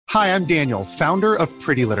Hi, I'm Daniel, founder of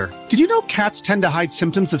Pretty Litter. Did you know cats tend to hide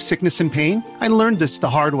symptoms of sickness and pain? I learned this the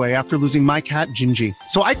hard way after losing my cat, Gingy.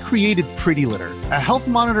 So I created Pretty Litter, a health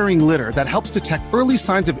monitoring litter that helps detect early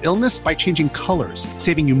signs of illness by changing colors,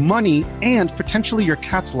 saving you money and potentially your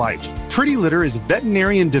cat's life. Pretty Litter is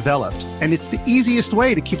veterinarian developed, and it's the easiest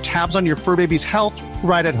way to keep tabs on your fur baby's health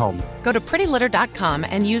right at home. Go to prettylitter.com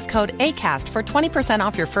and use code ACAST for 20%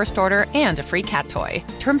 off your first order and a free cat toy.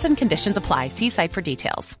 Terms and conditions apply. See site for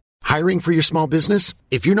details. Hiring for your small business?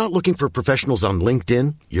 If you're not looking for professionals on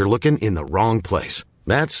LinkedIn, you're looking in the wrong place.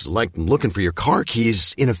 That's like looking for your car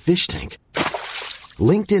keys in a fish tank.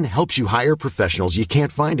 LinkedIn helps you hire professionals you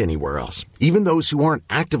can't find anywhere else, even those who aren't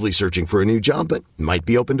actively searching for a new job but might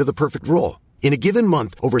be open to the perfect role. In a given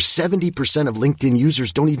month, over 70% of LinkedIn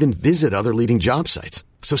users don't even visit other leading job sites.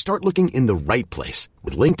 So start looking in the right place.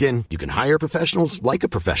 With LinkedIn, you can hire professionals like a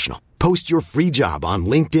professional. Post your free job on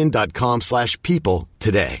linkedin.com/people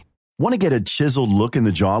today. Want to get a chiseled look in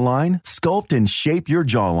the jawline? Sculpt and shape your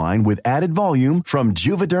jawline with added volume from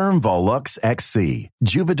Juvederm Volux XC.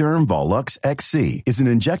 Juvederm Volux XC is an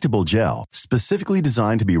injectable gel specifically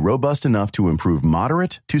designed to be robust enough to improve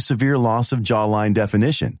moderate to severe loss of jawline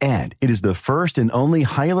definition. And it is the first and only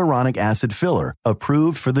hyaluronic acid filler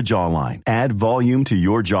approved for the jawline. Add volume to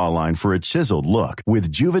your jawline for a chiseled look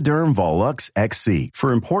with Juvederm Volux XC.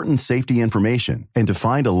 For important safety information and to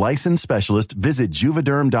find a licensed specialist, visit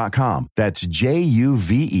Juvederm.com. That's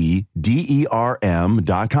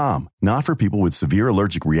Juvederm.com. Not for people with severe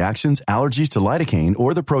allergic reactions, allergies to lidocaine,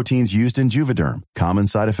 or the proteins used in Juvederm. Common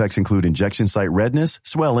side effects include injection site redness,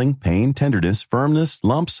 swelling, pain, tenderness, firmness,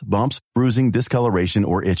 lumps, bumps, bruising, discoloration,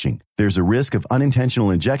 or itching. There's a risk of unintentional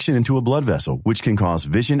injection into a blood vessel, which can cause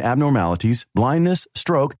vision abnormalities, blindness,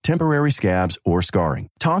 stroke, temporary scabs, or scarring.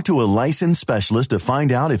 Talk to a licensed specialist to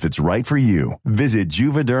find out if it's right for you. Visit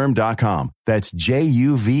Juvederm.com. That's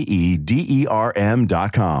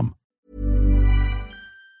Juvederm.com.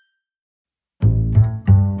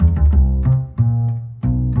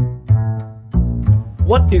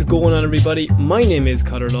 What is going on, everybody? My name is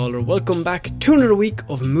Conor Lawler. Welcome back to another week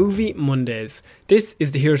of Movie Mondays. This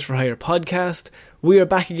is the Heroes for Hire podcast. We are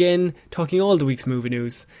back again talking all the week's movie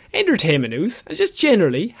news, entertainment news, and just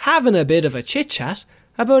generally having a bit of a chit chat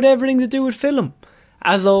about everything to do with film.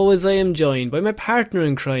 As always, I am joined by my partner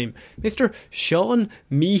in crime, Mr. Sean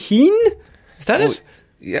Meehan. Is that it?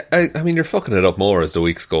 Yeah, I mean, you're fucking it up more as the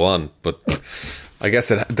weeks go on, but I guess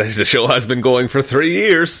the show has been going for 3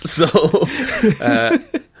 years, so...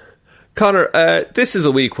 Connor, this is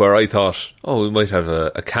a week where I thought, we might have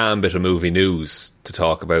a calm bit of movie news to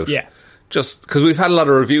talk about. Yeah. Just because we've had a lot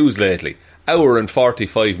of reviews lately. Hour and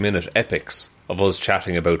 45-minute epics of us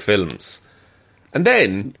chatting about films. And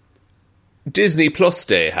then Disney Plus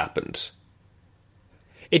Day happened.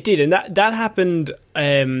 It did, and that happened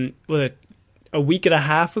a week and a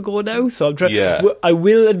half ago now, so I'm trying. Yeah. I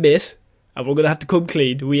will admit, and we're going to have to come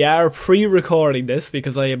clean, we are pre-recording this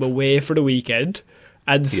because I am away for the weekend,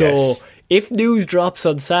 and so if news drops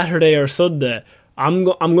on Saturday or Sunday, I'm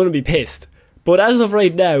going to be pissed. But as of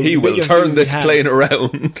right now... He will turn this plane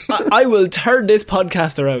around. I will turn this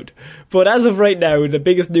podcast around. But as of right now, the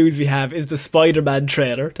biggest news we have is the Spider-Man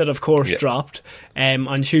trailer that, of course, dropped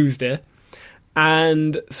on Tuesday.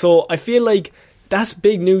 And so I feel like that's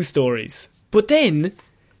big news stories. But then,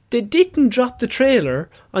 they didn't drop the trailer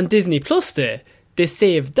on Disney Plus Day. They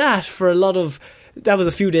saved that for a lot of... That was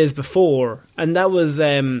a few days before. And that was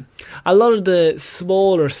a lot of the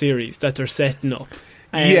smaller series that they're setting up.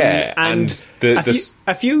 And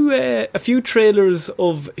a few trailers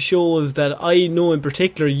of shows that I know in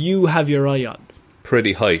particular you have your eye on.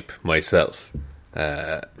 Pretty hype myself.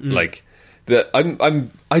 I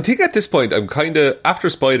think at this point I'm kind of, after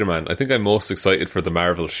Spider-Man, I think I'm most excited for the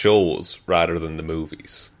Marvel shows rather than the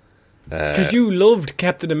movies. Because you loved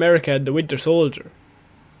Captain America and the Winter Soldier.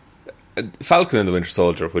 Falcon and the Winter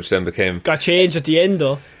Soldier, which then became... Got changed at the end,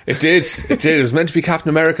 though. It did. It was meant to be Captain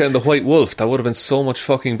America and the White Wolf. That would have been so much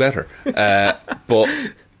fucking better. But,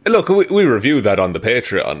 look, we reviewed that on the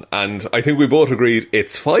Patreon, and I think we both agreed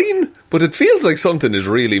it's fine, but it feels like something is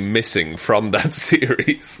really missing from that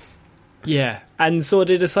series. Yeah, and so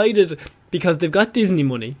they decided, because they've got Disney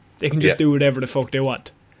money, they can just do whatever the fuck they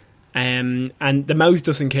want. And the mouse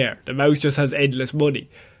doesn't care. The mouse just has endless money.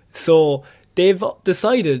 So... they've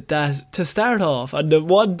decided that to start off, and the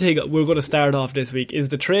one thing we're going to start off this week is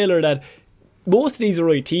the trailer that most of these are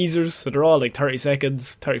right teasers, so they're all like 30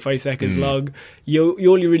 seconds, 35 seconds long. You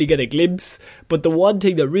only really get a glimpse, but the one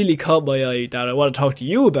thing that really caught my eye that I want to talk to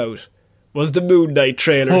you about was the Moon Knight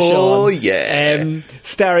trailer, Oh, Sean. yeah.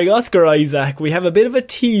 Starring Oscar Isaac, we have a bit of a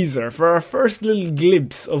teaser for our first little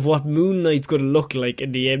glimpse of what Moon Knight's going to look like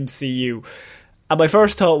in the MCU. And my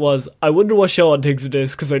first thought was, I wonder what Sean thinks of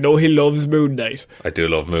this, because I know he loves Moon Knight. I do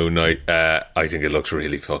love Moon Knight. I think it looks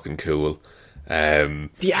really fucking cool.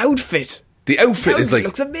 The outfit. The outfit is like...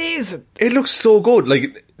 looks amazing. It looks so good.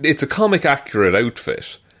 Like, it's a comic accurate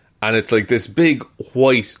outfit. And it's like this big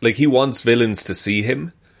white... Like, he wants villains to see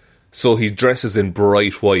him. So he dresses in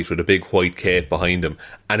bright white with a big white cape behind him.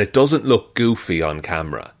 And it doesn't look goofy on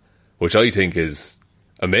camera. Which I think is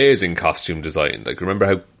amazing costume design. Like, remember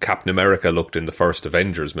how Captain America looked in the first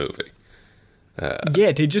Avengers movie?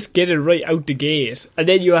 Yeah, they just get it right out the gate. And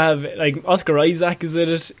then you have, like, Oscar Isaac is in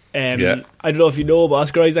it. Yeah. I don't know if you know, but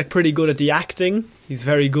Oscar Isaac pretty good at the acting. He's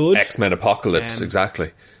very good. X-Men Apocalypse,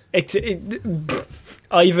 exactly.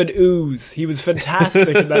 Ivan Ooze. He was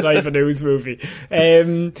fantastic in that Ivan Ooze movie.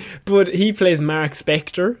 But he plays Mark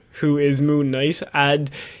Spector, who is Moon Knight. And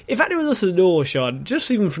if anyone doesn't know, Sean, just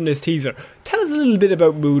even from this teaser, tell us a little bit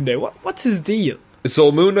about Moon Knight. What's his deal?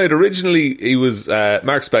 So Moon Knight, originally, he was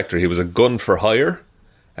Mark Spector. He was a gun for hire,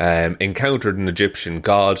 encountered an Egyptian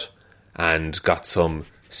god, and got some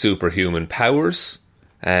superhuman powers.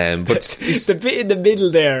 But the bit in the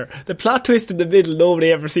middle there, the plot twist in the middle,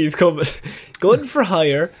 nobody ever sees coming. Gun for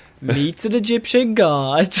hire, meets an Egyptian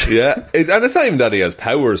god. Yeah, and it's not even that he has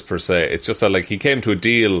powers per se. It's just that, like, he came to a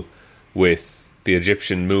deal with the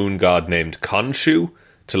Egyptian moon god named Khonshu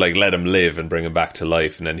to, like, let him live and bring him back to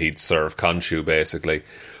life, and then he'd serve Khonshu, basically.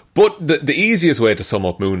 But the easiest way to sum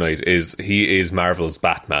up Moon Knight is he is Marvel's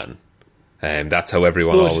Batman. That's how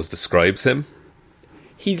everyone always describes him.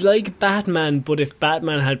 He's like Batman, but if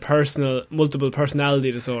Batman had multiple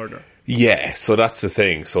personality disorder. Yeah, so that's the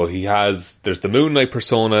thing. So there's the Moon Knight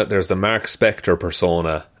persona, there's the Mark Spector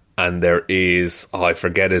persona, and there is, I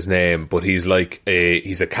forget his name, but he's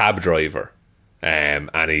a cab driver. And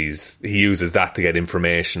he uses that to get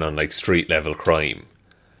information on, like, street level crime.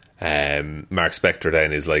 Mark Spector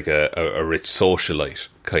then is like a rich socialite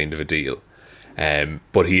kind of a deal.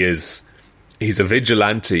 But he's a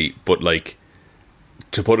vigilante, but, like,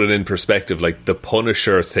 to put it in perspective, like, the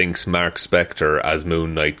Punisher thinks Mark Spector as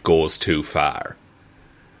Moon Knight goes too far.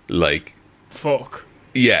 Like, fuck.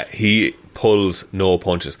 Yeah, he pulls no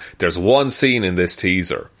punches. There's one scene in this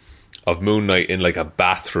teaser of Moon Knight in, like, a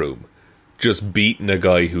bathroom just beating a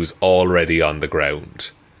guy who's already on the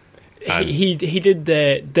ground. And he did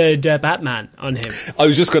the Batman on him. I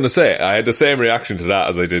was just going to say, I had the same reaction to that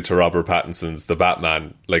as I did to Robert Pattinson's The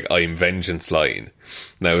Batman, like, I'm vengeance line.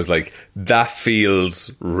 And I was like, that feels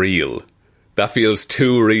real. That feels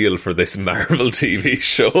too real for this Marvel TV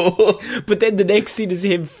show. But then the next scene is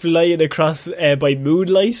him flying across by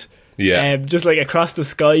moonlight. Yeah. Just, like, across the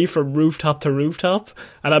sky from rooftop to rooftop.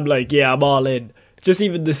 And I'm like, yeah, I'm all in. Just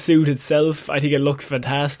even the suit itself, I think it looks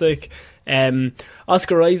fantastic.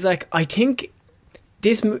 Oscar Isaac, I think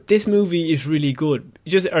this movie is really good.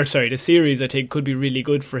 The series, I think, could be really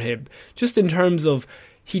good for him. Just in terms of,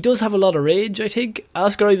 he does have a lot of rage, I think.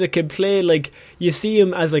 Oscar Isaac can play, like, you see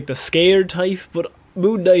him as, like, the scared type, but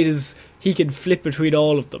Moon Knight he can flip between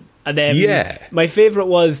all of them. And then my favourite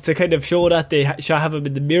was to kind of show that they have him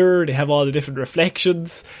in the mirror, they have all the different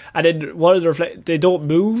reflections, and then one of the they don't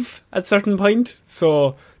move at a certain point,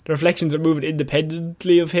 so the reflections are moving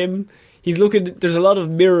independently of him. There's a lot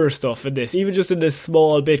of mirror stuff in this, even just in this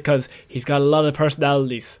small bit, because he's got a lot of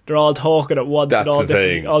personalities. They're all talking at once. That's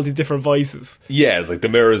and all these different voices. Yeah, it's like the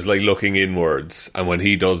mirror's, like, looking inwards, and when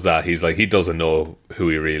he does that, he's like, he doesn't know who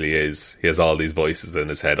he really is. He has all these voices in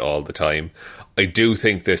his head all the time. I do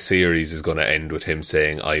think this series is going to end with him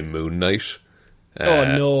saying, I'm Moon Knight. Oh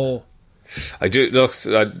no. I do. Look,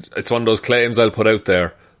 it's one of those claims I'll put out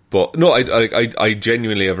there. But no, I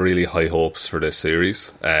genuinely have really high hopes for this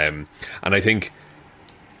series, and I think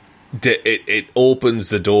it opens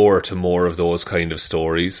the door to more of those kind of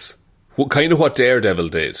stories. Kind of what Daredevil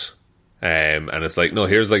did, and it's like, no,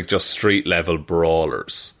 here's, like, just street level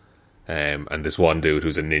brawlers, and this one dude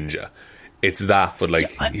who's a ninja. It's that, but, like,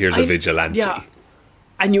 here's a vigilante. Yeah,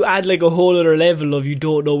 and you add, like, a whole other level of you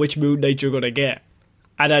don't know which Moon Knight you're going to get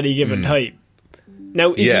at any given time.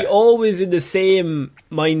 Now, is he always in the same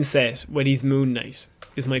mindset when he's Moon Knight,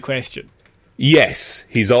 is my question. Yes,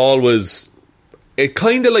 he's always... It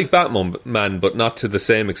kind of like Batman, but not to the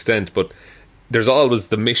same extent, but there's always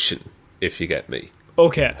the mission, if you get me.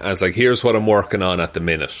 Okay. And it's like, here's what I'm working on at the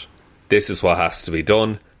minute. This is what has to be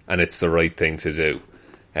done, and it's the right thing to do.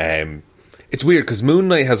 It's weird, because Moon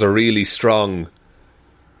Knight has a really strong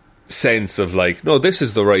sense of, like, no, this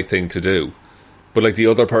is the right thing to do. But, like, the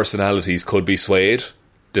other personalities could be swayed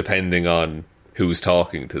depending on who's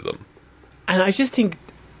talking to them. And I just think,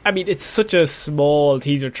 I mean, it's such a small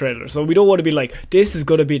teaser trailer, so we don't want to be like, this is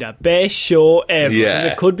going to be the best show ever. Yeah.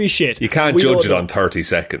 It could be shit. You can't judge it on 30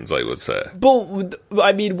 seconds, I would say. But,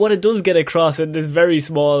 I mean, what it does get across in this very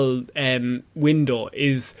small window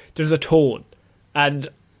is there's a tone. And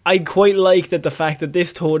I quite like that the fact that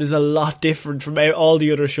this tone is a lot different from all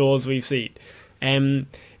the other shows we've seen.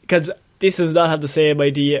 Because this does not have the same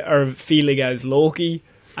idea or feeling as Loki,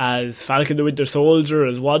 as Falcon the Winter Soldier,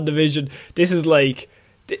 as WandaVision. This is like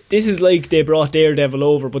they brought Daredevil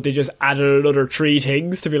over, but they just added another 3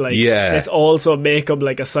 things to be like, let's also make him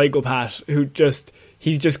like a psychopath who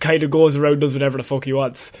he just kind of goes around, does whatever the fuck he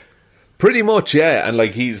wants. Pretty much, yeah. And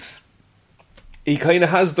like he kind of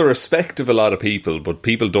has the respect of a lot of people, but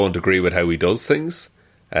people don't agree with how he does things.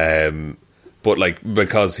 But like,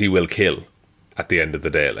 because he will kill at the end of the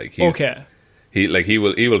day, like he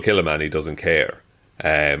will kill a man, he doesn't care.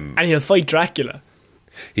 And he'll fight Dracula.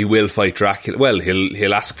 He will fight Dracula. Well,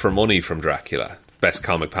 he'll ask for money from Dracula. Best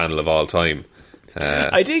comic panel of all time.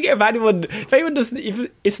 I think if anyone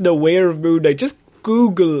isn't aware of Moon Knight, just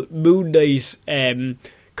Google Moon Knight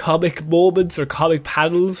comic moments or comic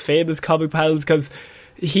panels, famous comic panels, because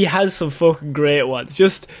he has some fucking great ones.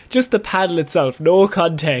 Just the panel itself, no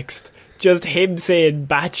context, just him saying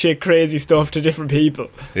batshit crazy stuff to different people.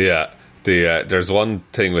 Yeah, there's one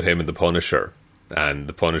thing with him and the Punisher, and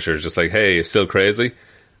the Punisher's just like, hey, you're still crazy?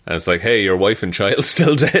 And it's like, hey, your wife and child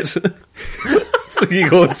still dead. So he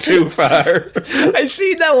goes too far. I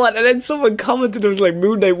seen that one, and then someone commented, it was like,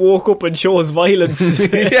 Moon Knight woke up and chose violence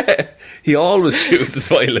today. Yeah, he always chooses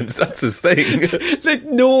violence, that's his thing. Like,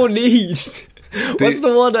 no need. What's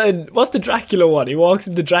the Dracula one? He walks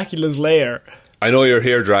into Dracula's lair. I know you're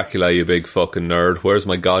here, Dracula, you big fucking nerd. Where's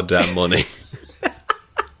my goddamn money?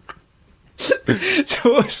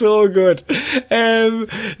 So good.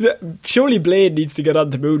 Surely Blade needs to get on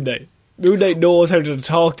to Moon Knight. Moon Knight knows how to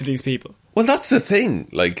talk to these people. Well, that's the thing.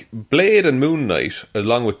 Like, Blade and Moon Knight,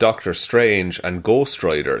 along with Doctor Strange and Ghost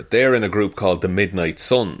Rider, they're in a group called the Midnight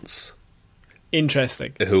Suns.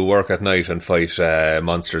 Interesting. Who work at night and fight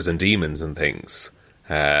monsters and demons and things.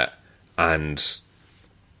 And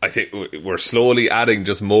I think we're slowly adding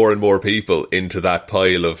just more and more people into that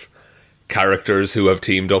pile of characters who have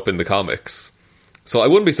teamed up in the comics. So I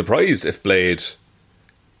wouldn't be surprised if Blade...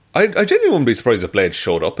 I genuinely wouldn't be surprised if Blade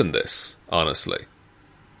showed up in this, honestly.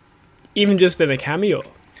 Even just in a cameo?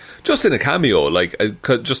 Just in a cameo, like,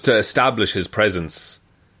 just to establish his presence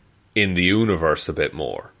in the universe a bit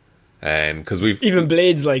more. Because we've... Even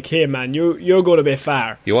Blade's like, hey man, you're going a bit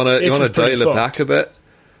far. You want to dial it back a bit?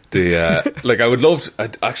 Like, I would love to,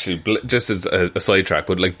 actually, just as a sidetrack,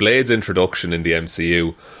 but like Blade's introduction in the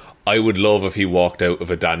MCU, I would love if he walked out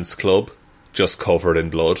of a dance club just covered in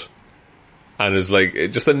blood, and it's like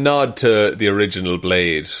just a nod to the original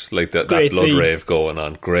Blade, like that blood scene. Rave going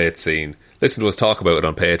on. Great scene. Listen to us talk about it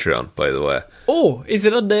on Patreon, by the way. Oh, is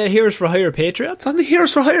it on the Heroes for Hire Patreon? It's on the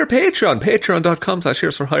Heroes for Hire Patreon.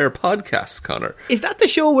 Patreon.com/Heroes for Hire podcast, Connor. Is that the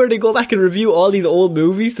show where they go back and review all these old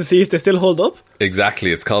movies to see if they still hold up?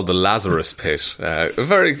 Exactly. It's called The Lazarus Pit. A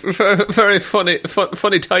very, very, very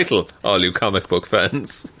funny title, all you comic book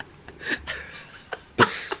fans.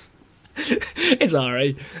 It's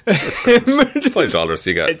alright. $5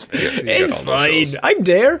 you get. It's fine. I'm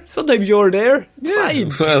there. Sometimes you're there. It's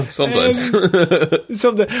fine. Well, sometimes.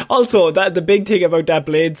 Also, the big thing about that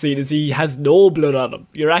Blade scene is he has no blood on him.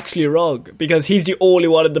 You're actually wrong, because he's the only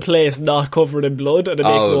one in the place not covered in blood, and it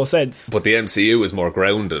makes no sense. But the MCU is more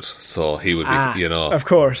grounded, so he would be, Of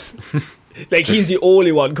course. Like, he's the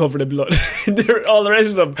only one covered in blood. All the rest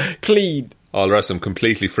of them clean. All the rest of them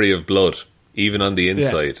completely free of blood, even on the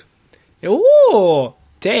inside. Yeah. Oh,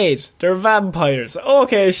 dead. They're vampires.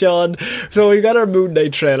 Okay, Sean. So we got our Moon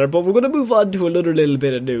Knight trailer, but we're going to move on to another little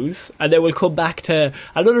bit of news, and then we'll come back to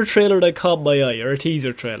another trailer that caught my eye, or a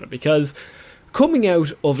teaser trailer, because coming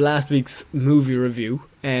out of last week's movie review,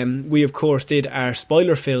 we of course did our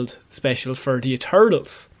spoiler-filled special for The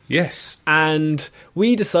Eternals. Yes. And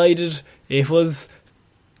we decided it was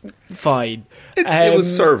fine. It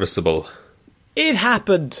was serviceable. It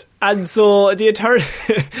happened. And so the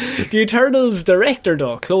Eternals director,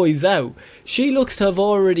 though, Chloe Zhao, she looks to have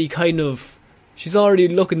already she's already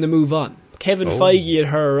looking to move on. Kevin Feige and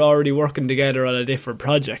her are already working together on a different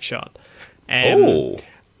project, Sean.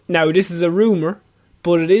 Now, this is a rumour,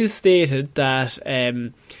 but it is stated that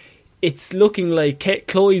it's looking like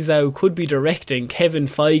Chloe Zhao could be directing Kevin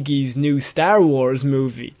Feige's new Star Wars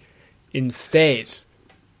movie instead.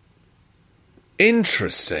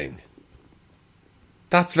 Interesting.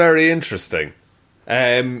 That's very interesting.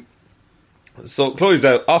 So Chloe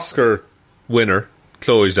Zhao, Oscar winner,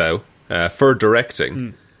 Chloe Zhao, for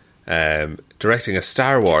directing. directing a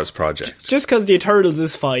Star Wars project. Just because the Eternals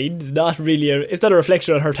is fine, it's not a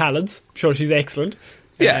reflection on her talents. I'm sure she's excellent.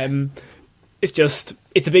 Yeah.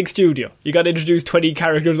 It's a big studio. You got to introduce 20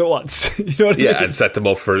 characters at once. You know what I mean? And set them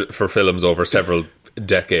up for films over several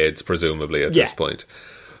decades, presumably, at this point.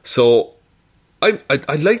 So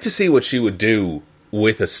I'd like to see what she would do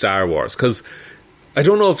with a Star Wars, because I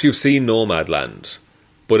don't know if you've seen Nomadland,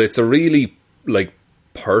 but it's a really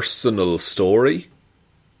personal story.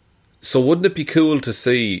 So wouldn't it be cool to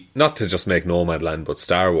see, not to just make Nomadland but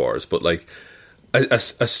Star Wars, but a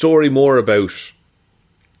story more about,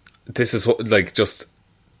 this is what, just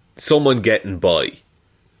someone getting by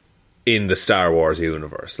in the Star Wars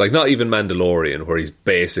universe. Not even Mandalorian, where he's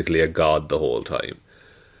basically a god the whole time,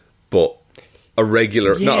 but a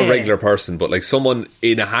regular, not a regular person, but someone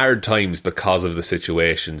in hard times because of the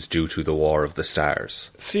situations due to the War of the Stars.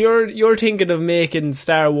 So you're thinking of making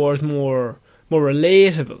Star Wars more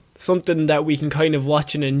relatable, something that we can kind of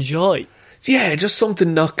watch and enjoy. Yeah, just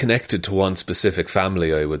something not connected to one specific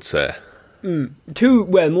family, I would say.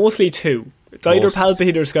 Mostly two. It's either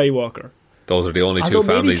Palpatine or Skywalker. Those are the only two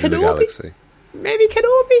families in the galaxy. Maybe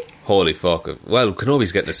Kenobi. Holy fuck. Well,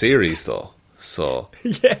 Kenobi's getting a series though, so...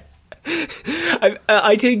 Yeah.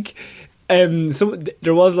 I think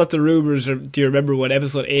there was lots of rumours. Do you remember when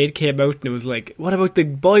episode 8 came out and it was like, what about the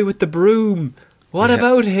boy with the broom? What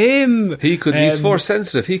about him? He's force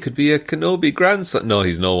sensitive. He could be a Kenobi grandson. No,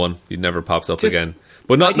 he's no one. He never pops up again.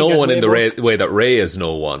 But not no one in the way that Rey is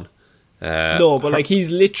no one. No, but he's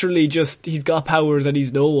literally he's got powers and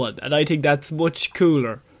he's no one. And I think that's much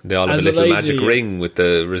cooler. They all have a little magic ring with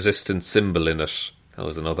the resistance symbol in it. That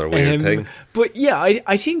was another weird thing. But yeah,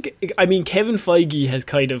 I think Kevin Feige has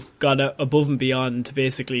kind of gone above and beyond to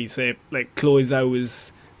basically say Chloe Zhao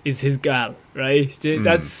is his gal, right?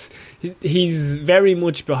 He's very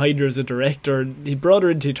much behind her as a director. He brought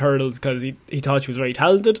her into Eternals because he thought she was very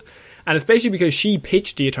talented, and especially because she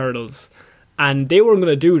pitched the Eternals, and they weren't going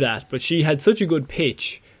to do that, but she had such a good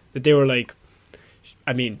pitch that they were like,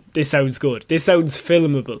 this sounds good. This sounds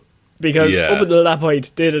filmable. Because up until that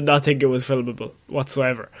point, they did not think it was filmable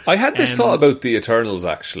whatsoever. I had this thought about the Eternals,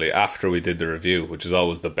 actually, after we did the review, which is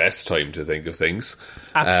always the best time to think of things.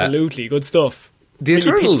 Absolutely, good stuff. The really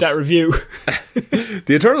Eternals, that review.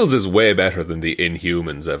 The Eternals is way better than the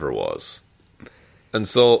Inhumans ever was. And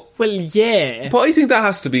so... Well, yeah. But I think that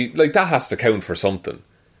has to be... that has to count for something.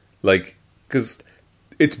 Because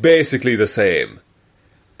it's basically the same.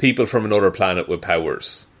 People from another planet with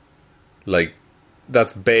powers.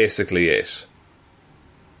 That's basically it.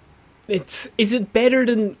 Is it better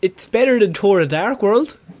than... It's better than Thor: The Dark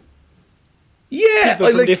World? Yeah.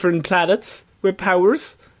 People from different planets with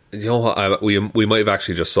powers. You know what? We might have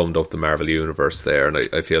actually just summed up the Marvel Universe there, and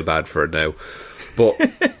I feel bad for it now. But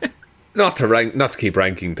not to keep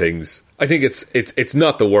ranking things. I think it's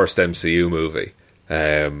not the worst MCU movie.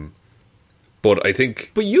 But I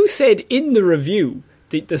think... But you said in the review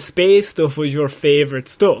that the space stuff was your favourite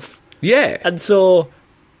stuff. Yeah. And so,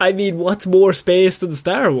 what's more space than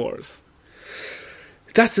Star Wars?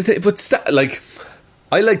 That's the thing. But,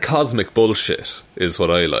 I like cosmic bullshit, is what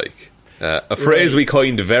I like. A phrase we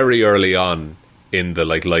coined very early on in the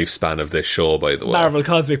lifespan of this show, by the way. Marvel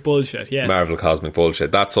cosmic bullshit, yes. Marvel cosmic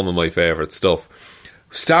bullshit. That's some of my favourite stuff.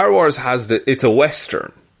 Star Wars it's a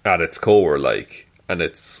Western at its core, and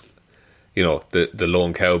it's, the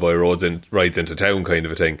lone cowboy rides into town kind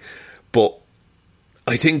of a thing. But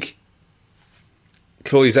I think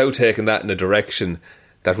Chloe Zhao taking that in a direction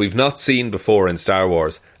that we've not seen before in Star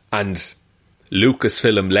Wars, and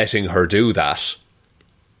Lucasfilm letting her do that,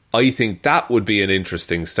 I think that would be an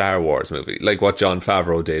interesting Star Wars movie, like what Jon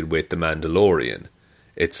Favreau did with The Mandalorian.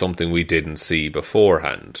 It's something we didn't see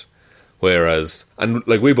beforehand. Whereas, and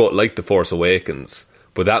we both like The Force Awakens,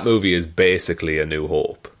 but that movie is basically A New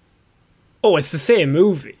Hope. Oh, it's the same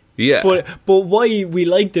movie. Yeah. But why we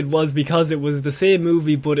liked it was because it was the same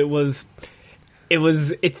movie, but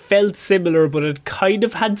it felt similar, but it kind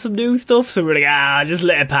of had some new stuff, so we're like, just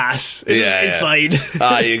let it pass. It's fine.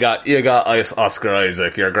 You got Oscar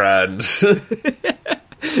Isaac, you're grand.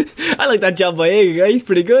 I like that John Boyega guy, he's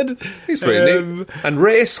pretty good. He's pretty neat. And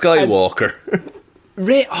Rey Skywalker.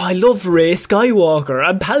 I love Rey Skywalker.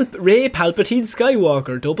 And Rey Palpatine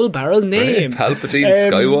Skywalker, double barrel name. Rey Palpatine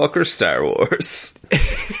Skywalker Star Wars.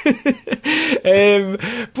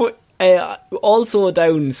 But also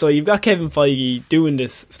down, so you've got Kevin Feige doing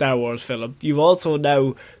this Star Wars film. You've also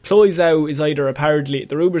now, Chloe Zhao is either apparently,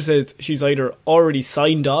 the rumour says she's either already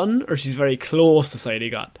signed on or she's very close to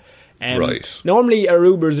signing on. Right. Normally a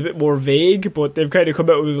rumour is a bit more vague, but they've kind of come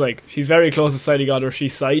out with she's very close to signing on or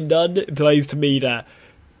she's signed on. It implies to me that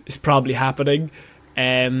it's probably happening.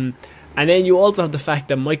 And then you also have the fact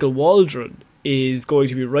that Michael Waldron is going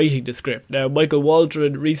to be writing the script. Now, Michael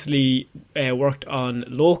Waldron recently worked on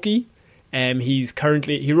Loki.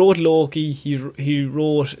 He wrote Loki. He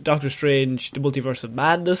wrote Doctor Strange: The Multiverse of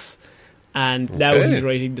Madness, and now he's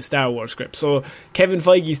writing the Star Wars script. So Kevin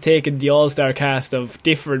Feige's taken the all-star cast of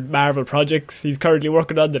different Marvel projects he's currently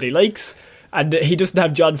working on that he likes, and he doesn't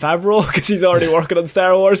have Jon Favreau because he's already working on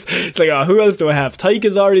Star Wars. It's like, oh, who else do I have?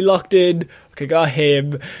 Taika's already locked in. Okay, got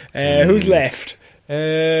him. Who's left?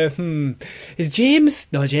 Is James?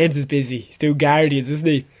 No, James is busy. He's doing Guardians, isn't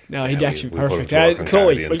he? No, he'd actually be perfect.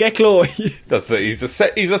 Chloe, we'll get Chloe. He's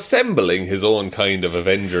assembling his own kind of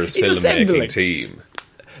Avengers filmmaking team.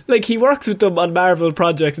 Like, he works with them on Marvel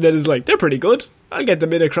projects and then is like, they're pretty good. I'll get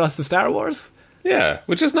them in across the Star Wars. Yeah,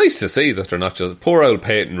 which is nice to see that they're not just... Poor old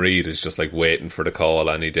Peyton Reed is just like waiting for the call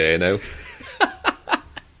any day now.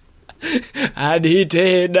 Any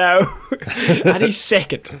day now. Any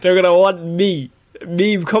second. They're going to want me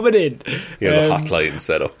coming in. He has a hotline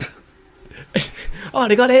set up. Oh,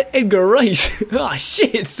 they got Edgar Wright. Oh,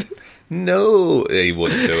 shit. No, he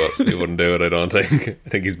wouldn't do it. He wouldn't do it, I don't think. I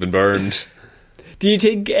think he's been burned. Do you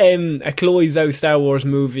think a Chloe Zhao Star Wars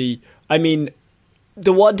movie... I mean,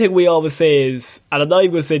 the one thing we always say is... And I'm not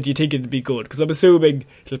even going to say, do you think it'd be good? Because I'm assuming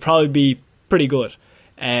it'll probably be pretty good.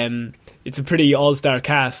 It's a pretty all-star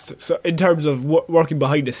cast, so in terms of working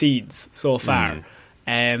behind the scenes so far.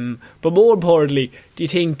 But more importantly, do you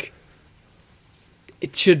think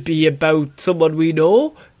it should be about someone we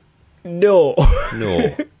know? No.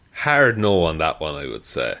 No. Hard no on that one, I would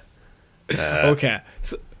say. Okay.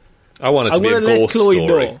 So I want it to be a ghost story.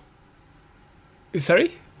 Know.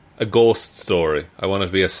 Sorry? A ghost story. I want it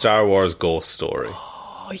to be a Star Wars ghost story.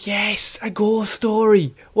 Oh, yes, a ghost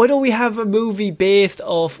story. Why don't we have a movie based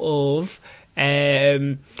off of...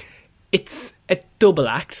 it's a double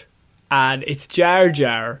act, and it's Jar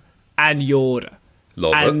Jar and Yoda.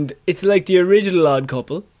 Love and it. It's like the original Odd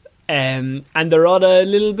Couple, and they're on a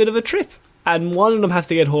little bit of a trip, and one of them has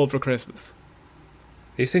to get home for Christmas.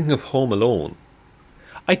 Are you thinking of Home Alone?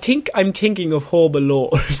 I think I'm thinking of Home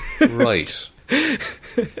Alone. Right.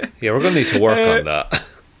 Yeah, we're going to need to work on that.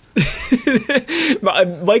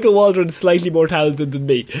 Michael Waldron's slightly more talented than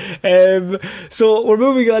me. So we're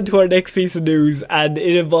moving on to our next piece of news, and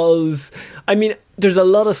it involves... I mean, there's a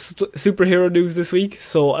lot of superhero news this week,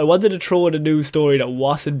 so I wanted to throw in a news story that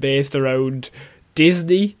wasn't based around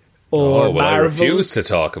Disney or Marvel. I refuse to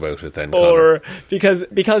talk about it then, or Connor.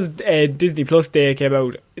 because Disney Plus Day came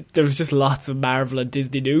out, there was just lots of Marvel and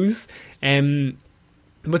Disney news.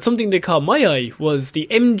 But something that caught my eye was the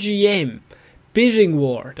MGM bidding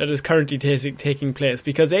war that is currently taking place,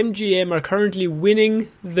 because MGM are currently winning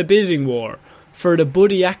the bidding war for the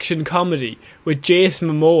buddy action comedy with Jason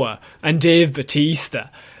Momoa and Dave Bautista.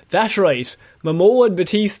 That's right, Momoa and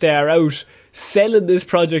Bautista are out selling this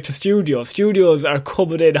project to studios. Studios are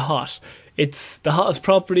coming in hot. It's the hottest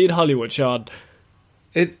property in Hollywood, Sean.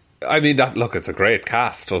 It's a great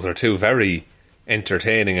cast. Those are two very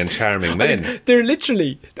entertaining and charming men. I mean, they're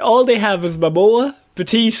literally, all they have is Momoa,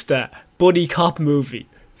 Bautista, buddy cop movie.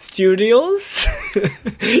 Studios?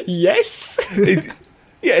 Yes?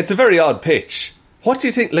 It's a very odd pitch. What do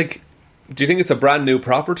you think? Like, do you think it's a brand new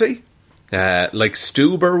property? Like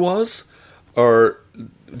Stuber was? Or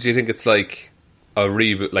do you think it's like a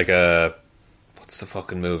reboot, like what's the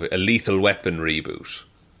fucking movie? A Lethal Weapon reboot?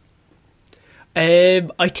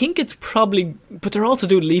 I think it's probably... But they're also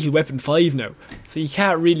doing Lethal Weapon 5 now, so you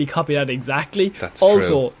can't really copy that exactly. That's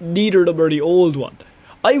also, true. Neither of them are the old one.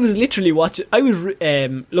 I was literally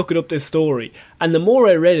looking up this story, and the more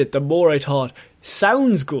I read it, the more I thought,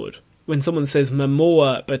 sounds good when someone says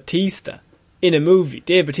Momoa Bautista in a movie.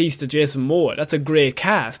 Dave Bautista, Jason Momoa, that's a great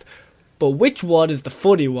cast. But which one is the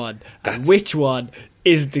funny one, and which one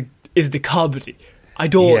is the comedy? I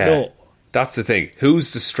don't know. That's the thing.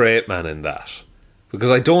 Who's the straight man in that?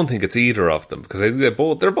 Because I don't think it's either of them. Because they're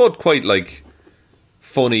both quite like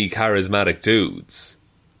funny, charismatic dudes,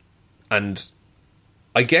 and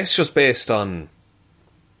I guess just based on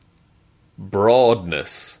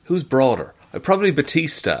broadness, who's broader? Probably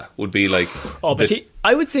Bautista would be like...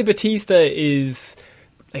 I would say Bautista is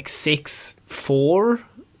like 6'4".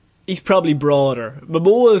 He's probably broader.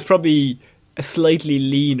 Momoa is probably a slightly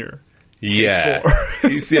leaner 6'4".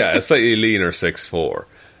 He's a slightly leaner 6'4".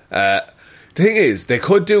 The thing is, they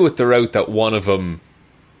could do it the route that one of them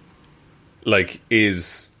like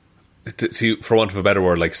is, for want of a better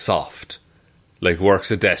word, like soft. Like, works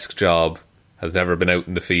a desk job, has never been out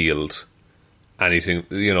in the field, anything,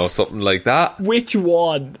 something like that. Which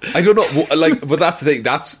one? I don't know, but that's the thing,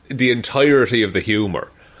 that's the entirety of the humour.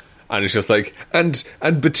 And it's just like, and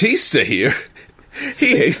Bautista here,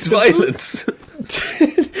 He hates violence.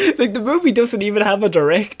 Like, the movie doesn't even have a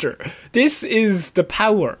director. This is the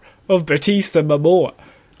power of Batista and Momoa.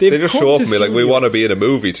 They just show up and be like, we want to studios. be in a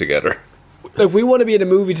movie together. Like, we want to be in a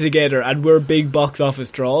movie together, and we're big box office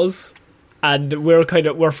draws, and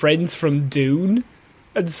we're friends from Dune,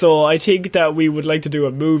 and so I think that we would like to do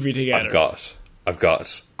a movie together. I've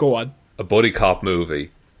got Go on. a buddy cop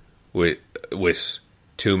movie with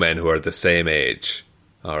two men who are the same age,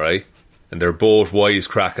 alright? And they're both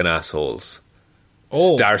wisecracking assholes.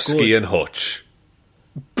 Oh, Starsky good. and Hutch.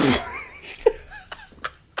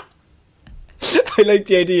 I like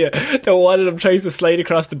the idea that one of them tries to slide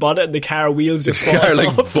across the bonnet and the car wheels just fall Car like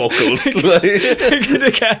off. buckles.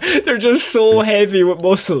 They're just so heavy with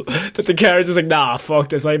muscle that the car is just like, nah, fuck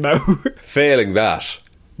this, I'm out. Failing that,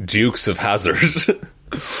 Dukes of Hazzard.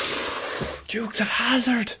 Dukes of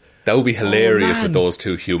Hazzard. That would be hilarious man. with those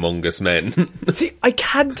two humongous men. See, I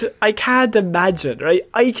can't imagine, right?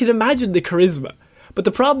 I can imagine the charisma, but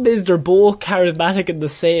the problem is they're both charismatic in the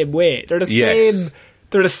same way. They're the Yes. same.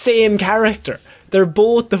 They're the same character. They're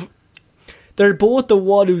both the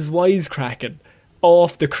one who's wisecracking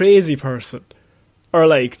off the crazy person, or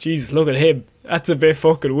like, Jesus, look at him. That's a bit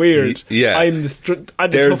fucking weird. Yeah. I'm the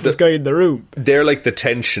They're toughest guy in the room. They're like the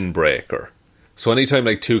tension breaker. So anytime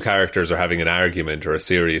like two characters are having an argument or a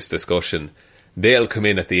serious discussion, they'll come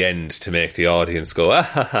in at the end to make the audience go, ah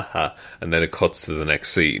ha ha ha, and then it cuts to the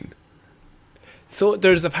next scene. So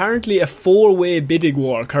there's apparently a 4-way bidding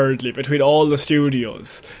war currently between all the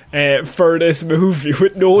studios for this movie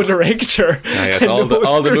with no director. Ah, yes, and all no the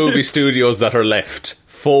script. movie studios that are left,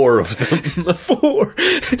 4 of them. 4.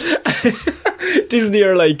 Disney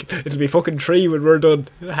are like, it'll be fucking 3 when we're done.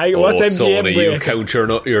 Hang on, what's MGM Sony, break? you count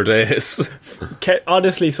your days.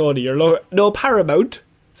 Honestly, Sony, you're no Paramount.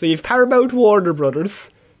 So you've Paramount, Warner Brothers,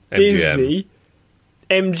 MGM. Disney,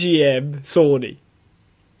 MGM, Sony.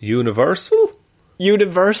 Universal?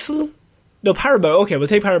 No, Paramount. Okay, we'll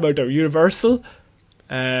take Paramount out. Universal.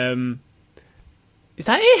 Is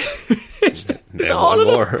that it? Is that No, all one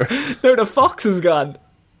of more. them? No, the Fox is gone.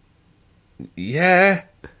 Yeah.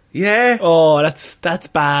 Oh, that's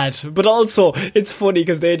bad. But also, it's funny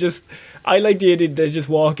because I like the idea they just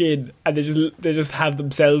walk in and they just have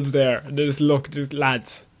themselves there and they just look, just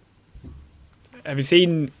lads. Have you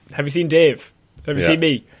seen Dave? Have you Yeah. seen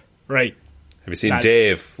me? Right. Have you seen Lads.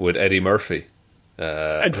 Dave with Eddie Murphy?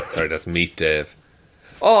 Sorry, that's Meet Dave.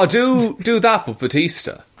 Oh, do that with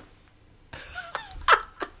Batista.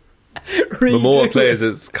 Momoa Redo plays it.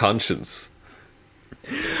 his conscience.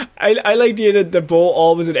 I like the idea that they're both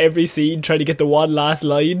always in every scene trying to get the one last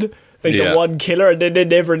line, like Yeah. the one killer, and then they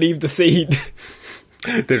never leave the scene.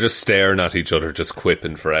 They're just staring at each other, just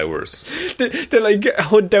quipping for hours. They like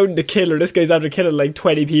hunt down the killer. This guy's after killing like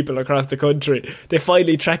 20 people across the country. They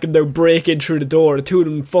finally track him down, break in through the door. The two of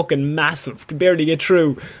them fucking massive, can barely get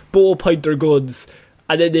through. Both point their guns,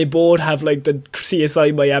 and then they both have like the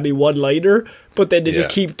CSI Miami one-liner, but then they just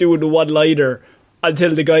Yeah. keep doing the one-liner until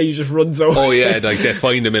the guy just runs out. Oh yeah, like they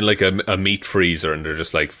find him in like a meat freezer, and they're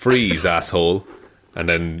just like, "Freeze, asshole!" And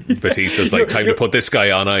then Batista's like, "Time to put this guy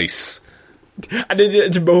on ice." And then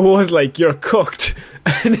Momoa's like, "You're cooked."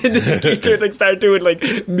 And then the streets like start doing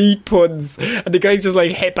like meat puns, and the guy's just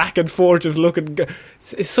like head back and forth, just looking.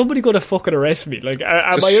 Is somebody going to fucking arrest me? Like,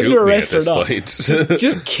 am Just I shoot under me arrest at or this not? point.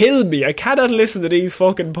 Just kill me. I cannot listen to these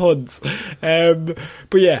fucking puns. But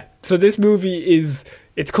yeah, so this movie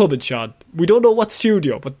it's coming, Sean. We don't know what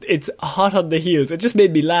studio, but it's hot on the heels. It just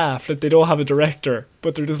made me laugh that they don't have a director,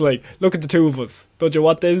 but they're just like, look at the two of us. Don't you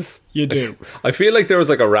want this? You do. I feel like there was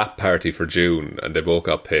like a rap party for June, and they both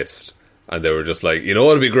got pissed, and they were just like, "You know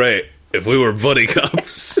what'd be great if we were buddy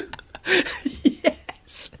cops."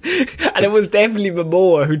 And it was definitely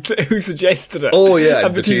Momoa who suggested it. Oh yeah, And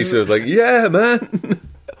and Batista was like, "Yeah, man."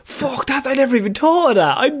 Fuck that, I never even thought of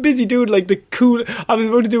that. I'm busy doing like the cool. I was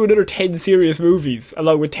about to do another 10 serious movies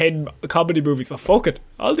along with 10 comedy movies, but fuck it,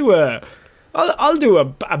 I'll do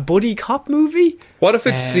a buddy cop movie. What if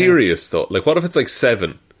it's serious though? Like, what if it's like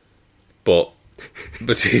 7, but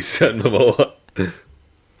Batista and Momoa?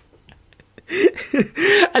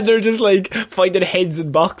 And they're just like finding heads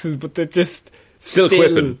in boxes, but they're just Still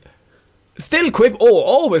quipping. Still quip. Oh,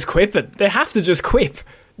 always quipping. They have to just quip.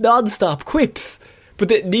 Non-stop quips.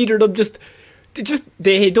 But neither of them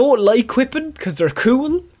they don't like quipping because they're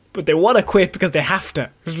cool, but they want to quip because they have to.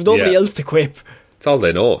 Because there's nobody Yeah. else to quip. It's all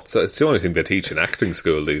they know. It's the only thing they teach in acting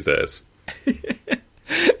school these days.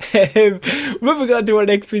 Moving on to our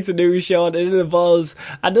next piece of news, Sean, and it involves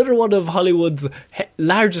another one of Hollywood's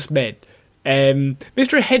largest men,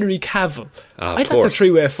 Mr. Henry Cavill. Of I think course. that's a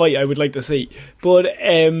 3-way fight I would like to see. But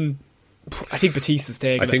I think Batista's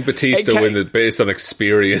taking I think Batista wins it based on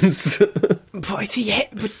experience.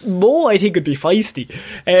 But Mo, I think, would be feisty.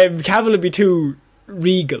 Cavill would be too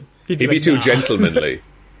regal. He'd be too gentlemanly.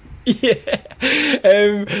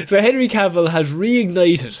 Yeah. So Henry Cavill has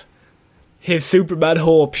reignited his Superman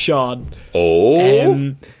hope, Sean.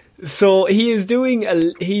 Oh. So he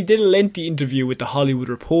did a lengthy interview with the Hollywood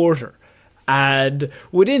Reporter, and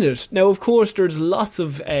within it, now of course there's lots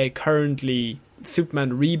of currently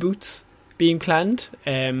Superman reboots being planned.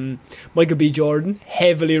 Michael B. Jordan,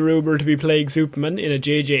 heavily rumoured to be playing Superman in a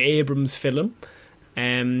J.J. Abrams film,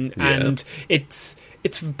 and it's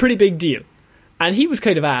a pretty big deal. And he was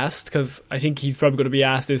kind of asked, because I think he's probably going to be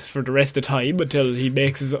asked this for the rest of the time until he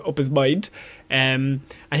makes up his mind. And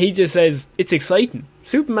he just says, it's exciting.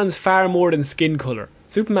 Superman's far more than skin colour.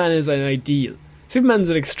 Superman is an ideal. Superman's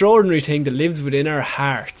an extraordinary thing that lives within our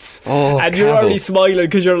hearts. Oh, and Cavill. You're already smiling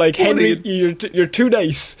because you're like, Henry, you're too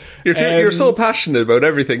nice. You're so passionate about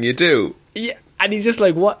everything you do. Yeah. And he's just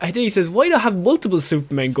like, what? And he says, why not have multiple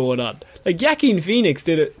Supermen going on? Like, Joaquin Phoenix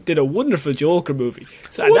did a wonderful Joker movie.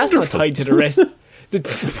 So, and that's not tied to the rest. He's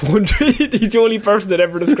the only person that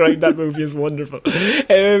ever described that movie as wonderful.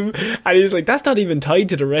 And he's like, that's not even tied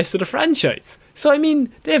to the rest of the franchise. So, I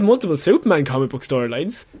mean, they have multiple Superman comic book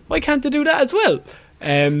storylines. Why can't they do that as well?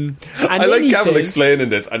 And I like Cavill explaining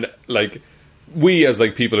this, and like, we as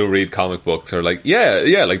like people who read comic books are like,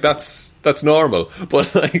 yeah, like that's normal.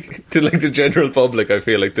 But like to like the general public, I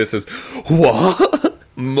feel like this is what?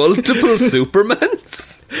 Multiple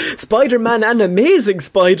Supermans? Spider-Man and Amazing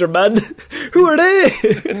Spider-Man? Who are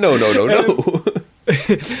they? No.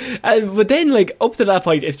 But then, like, up to that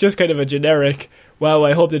point, it's just kind of a generic, well,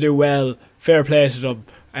 I hope they do well, fair play to them.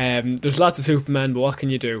 There's lots of Superman, but what can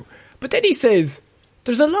you do? But then he says,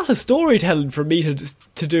 there's a lot of storytelling for me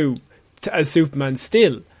to do as Superman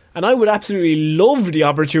still. And I would absolutely love the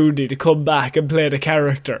opportunity to come back and play the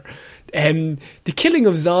character. The killing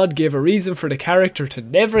of Zod gave a reason for the character to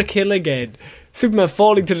never kill again. Superman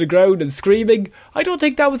falling to the ground and screaming, I don't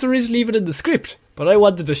think that was originally even in the script, but I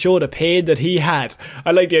wanted to show the pain that he had.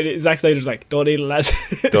 I like the idea. Zack Snyder's like, don't eat it, lad.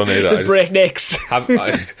 Don't eat it. Just break necks.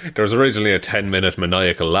 There was originally a 10-minute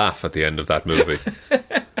maniacal laugh at the end of that movie.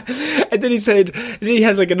 And then he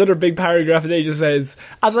has like another big paragraph, and he just says,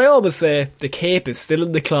 as I always say, the cape is still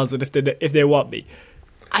in the closet if they want me.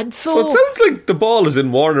 And so it sounds like the ball is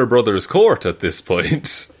in Warner Brothers' court at this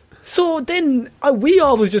point. So then we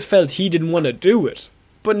always just felt he didn't want to do it,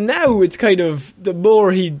 but now it's kind of the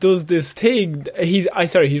more he does this thing. He's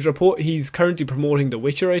currently promoting The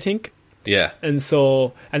Witcher, I think. Yeah, and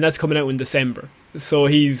that's coming out in December. So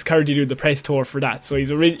he's currently doing the press tour for that. So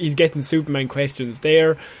he's getting Superman questions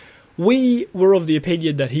there. We were of the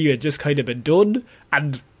opinion that he had just kind of been done,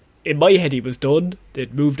 and in my head he was done.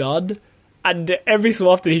 They'd moved on. And every so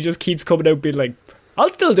often he just keeps coming out being like, I'll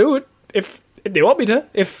still do it if they want me to.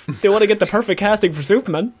 If they want to get the perfect casting for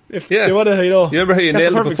Superman. If they want to, You remember how you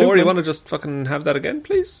nailed it before? Superman. You want to just fucking have that again,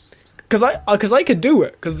 please? Because I could do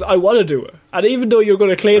it. Because I want to do it. And even though you're going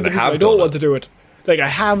to claim that I don't want to do it. Like, I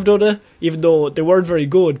have done it, even though they weren't very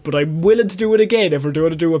good, but I'm willing to do it again if we're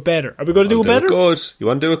going to do it better. Are we going to do it better? Good. You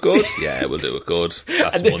want to do it good? Yeah, we'll do it good.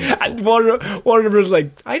 That's wonderful. And Warner Bros.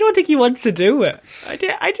 Like, I don't think he wants to do it.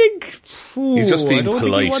 I think... he's just being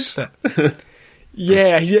polite.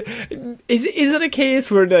 Yeah. Is it a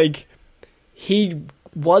case where, like, he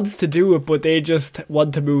wants to do it, but they just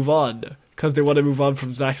want to move on? Because they want to move on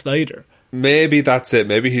from Zack Snyder? Maybe that's it.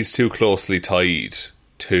 Maybe he's too closely tied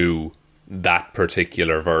to that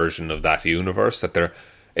particular version of that universe that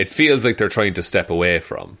it feels like they're trying to step away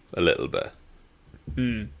from a little bit.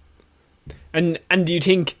 And do you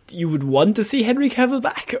think you would want to see Henry Cavill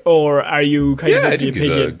back, or are you kind of of the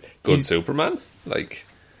opinion he's a good Superman? Like,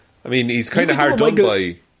 I mean, he's kind of hard done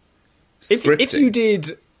by scripting.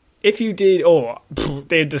 If you did,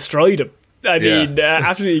 they destroyed him. I mean,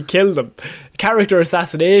 absolutely killed him. Character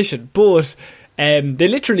assassination, but they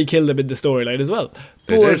literally killed him in the storyline as well.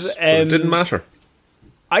 But it didn't matter.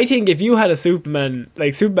 I think if you had a Superman,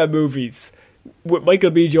 like Superman movies with Michael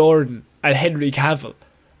B. Jordan and Henry Cavill,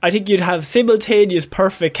 I think you'd have simultaneous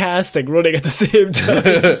perfect casting running at the same time.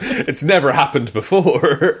 It's never happened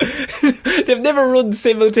before. They've never run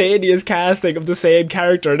simultaneous casting of the same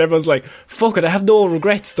character, and everyone's like, fuck it, I have no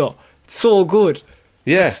regrets though. It's so good.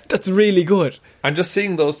 Yeah. That's really good. And just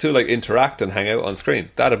seeing those two like interact and hang out on screen,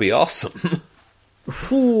 that'd be awesome.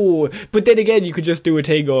 Ooh. But then again, you could just do a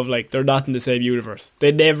thing of like, they're not in the same universe.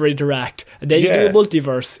 They never interact. And then you do a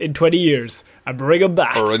multiverse in 20 years and bring them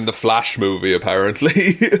back. Or in the Flash movie,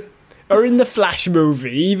 apparently. or in the Flash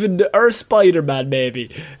movie, or Spider-Man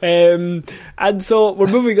maybe. And so we're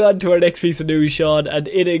moving on to our next piece of news, Sean, and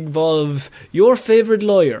it involves your favourite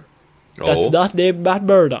lawyer. That's not named Matt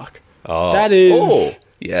Murdock. That is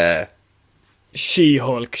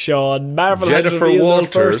She-Hulk, Sean. Marvel Jennifer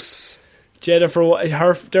Walters.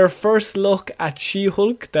 Their first look at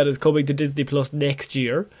She-Hulk that is coming to Disney Plus next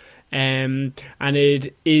year, and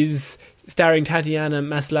it is starring Tatiana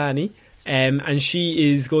Maslany, and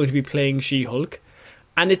she is going to be playing She-Hulk,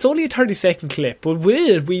 and it's only a 30-second clip, but with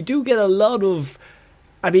it we do get a lot of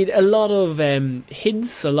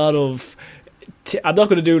hints, a lot of I'm not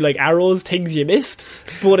going to do like arrows, things you missed,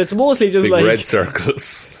 but it's mostly just big like red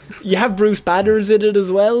circles. You have Bruce Banner's in it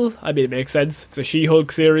as well. I mean, it makes sense. It's a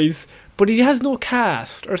She-Hulk series. But he has no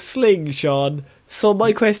cast or sling, Sean. So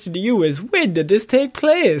my question to you is, when did this take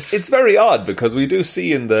place? It's very odd, because we do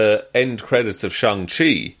see in the end credits of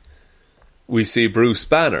Shang-Chi, we see Bruce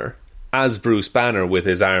Banner as Bruce Banner with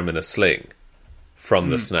his arm in a sling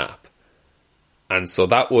from the snap. And so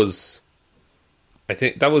that was, I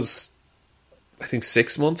think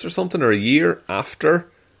 6 months or something, or a year after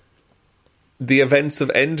the events of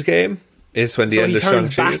Endgame is when the end of Shang-Chi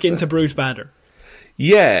is. So he turns back into Bruce Banner.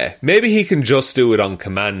 Yeah, maybe he can just do it on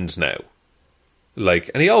command now. Like,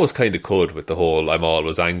 and he always kind of could with the whole "I'm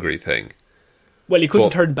always angry" thing. Well, he couldn't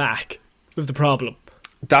turn back, was the problem.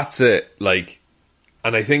 That's it. Like,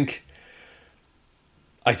 and I think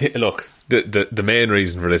look, the main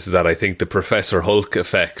reason for this is that I think the Professor Hulk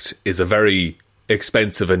effect is a very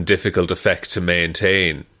expensive and difficult effect to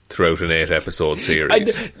maintain throughout an 8-episode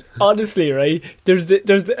series. Honestly, right?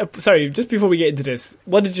 Sorry, just before we get into this,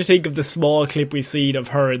 what did you think of the small clip we seen of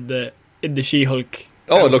her in the She-Hulk?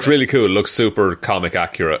 Oh, it looks really cool. It looks super comic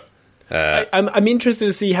accurate. I'm interested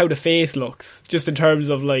to see how the face looks, just in terms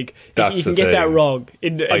of like, you can get that wrong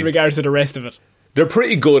in regards to the rest of it. They're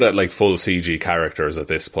pretty good at like full CG characters at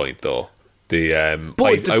this point, though. I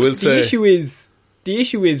will say the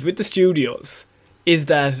issue is with the studios is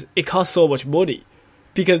that it costs so much money.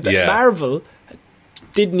 Because Marvel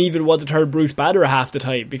didn't even want to turn Bruce Banner half the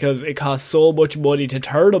time because it costs so much money to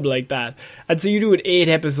turn him like that. And so you do an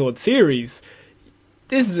 8-episode series.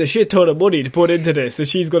 This is a shit ton of money to put into this. So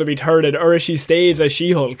she's going to be turning, or she stays as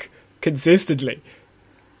She-Hulk consistently.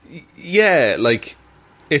 Yeah, like,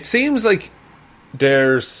 it seems like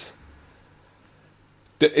there's...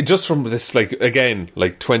 Just from this, like, again,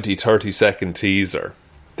 like 20-30 second teaser,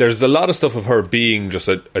 there's a lot of stuff of her being just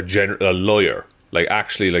a lawyer. Like,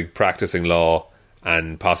 actually, like, practicing law,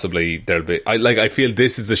 and possibly there'll be... I feel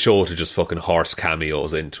this is the show to just fucking horse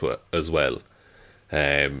cameos into it as well.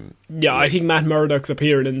 I think Matt Murdock's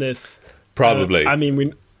appearing in this. Probably. I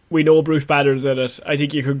mean, we know Bruce Banner's in it. I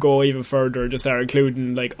think you could go even further, just start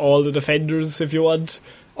including, like, all the Defenders, if you want.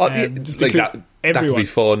 Just like that could be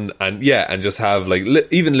fun. And, and just have, like,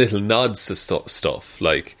 even little nods to stuff.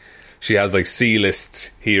 Like, she has, like, C-list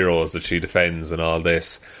heroes that she defends and all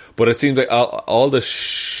this. But it seems like all the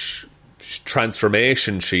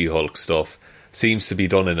transformation She-Hulk stuff seems to be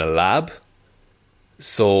done in a lab.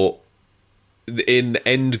 So in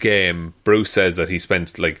Endgame, Bruce says that he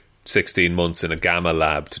spent like 16 months in a gamma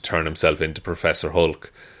lab to turn himself into Professor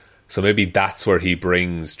Hulk. So maybe that's where he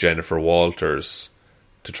brings Jennifer Walters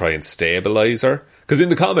to try and stabilise her. Because in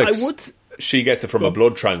the comics, she gets it from a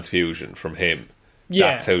blood transfusion from him.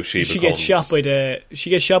 Yeah, that's how she becomes. She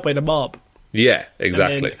gets shot by the mob. Yeah,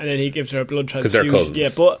 exactly. And then he gives her a blood transfusion. Because they're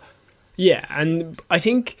cousins. And I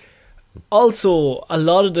think also a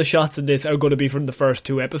lot of the shots in this are going to be from the first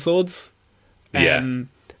 2 episodes. I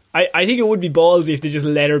think it would be ballsy if they just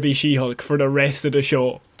let her be She-Hulk for the rest of the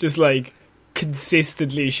show. Just like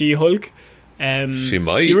consistently She-Hulk. She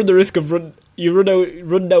might. You run the risk of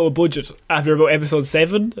running out of budget after about episode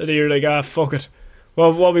 7, and then you're like, fuck it.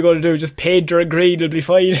 Well, what are we going to do? Just paint her in green, it'll be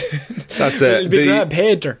fine. That's it. It'll be grand,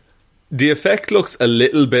 paint her. The effect looks a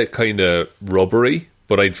little bit kind of rubbery,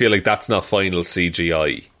 but I'd feel like that's not final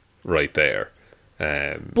CGI right there.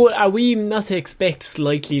 But are we not to expect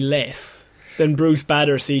slightly less than Bruce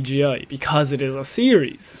Banner CGI because it is a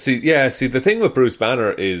series? See, the thing with Bruce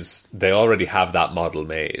Banner is they already have that model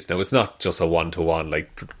made. Now, it's not just a one-to-one,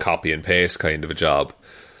 like, copy and paste kind of a job,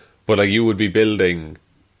 but like you would be building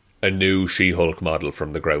a new She-Hulk model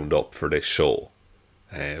from the ground up for this show.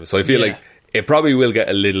 So I feel like it probably will get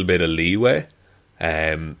a little bit of leeway,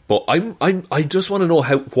 but I just want to know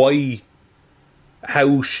how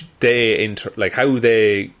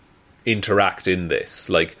they interact in this.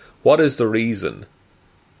 Like, what is the reason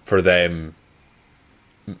for them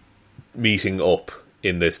meeting up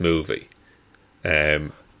in this movie?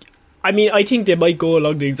 I mean, I think they might go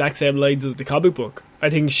along the exact same lines as the comic book.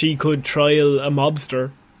 I think she could trial a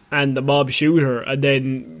mobster and the mob shoot her, and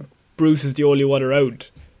then Bruce is the only one around,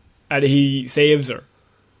 and he saves her.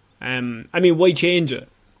 I mean, why change it?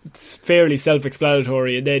 It's fairly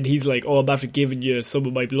self-explanatory, and then he's like, I'm after giving you some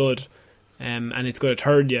of my blood, and it's going to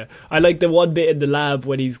turn you. I like the one bit in the lab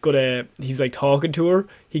when he's like talking to her,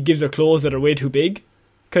 he gives her clothes that are way too big,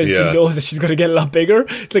 because he knows that she's going to get a lot bigger.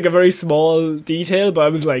 It's like a very small detail, but I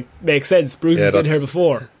was like, makes sense, Bruce has been here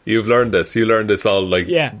before. You've learned this. You learned this all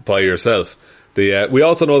by yourself. We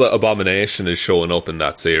also know that Abomination is showing up in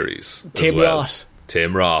that series. Tim Roth.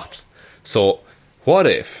 Tim Roth. So, what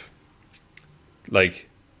if, like,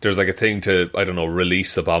 there's like a thing to, I don't know,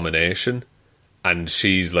 release Abomination, and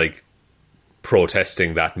she's like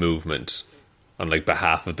protesting that movement on like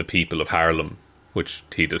behalf of the people of Harlem, which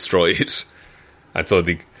he destroyed. And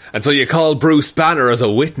so you call Bruce Banner as a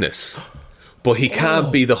witness, but he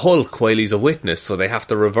can't be the Hulk while he's a witness, so they have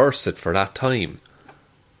to reverse it for that time.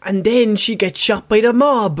 And then she gets shot by the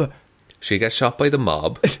mob.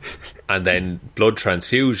 And then blood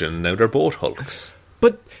transfusion, now they're both Hulks.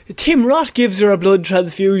 But Tim Roth gives her a blood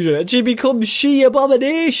transfusion, and she becomes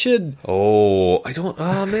She-Abomination. I don't...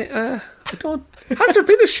 Has there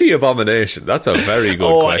been a She-Abomination? That's a very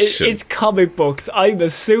good question. It's comic books. I'm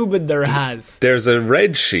assuming there has. There's a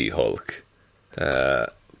red She-Hulk.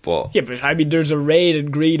 But I mean, there's a red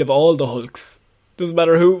and green of all the Hulks. Doesn't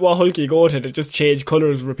matter what Hulk you go to, they just change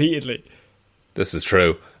colours repeatedly. This is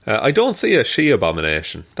true. I don't see a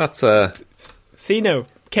She-Abomination. That's See now,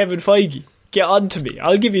 Kevin Feige, get on to me.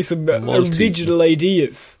 I'll give you some original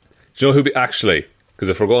ideas. Do you know who actually, because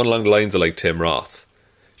if we're going along the lines of like Tim Roth,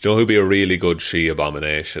 do you know who'd be a really good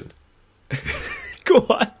She-Abomination? Go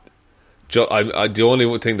on. The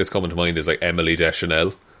only thing that's coming to mind is like Emily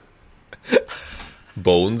Deschanel.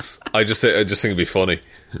 Bones. I just think it'd be funny.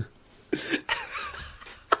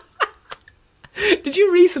 Did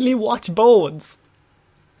you recently watch Bones?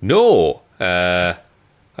 No. I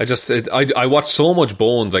watched so much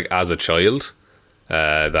Bones like as a child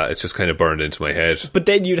that it's just kind of burned into my head. But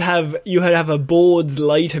then you'd have a Bones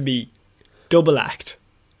Lie to Me double act.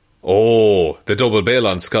 Oh, the double bill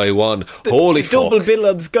on Sky One. Holy fuck. Double bill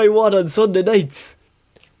on Sky One on Sunday nights.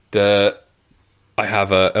 I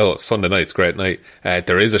have Sunday night's great night.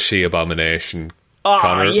 There is a She-Abomination.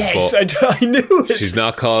 Connor, yes, I knew it. She's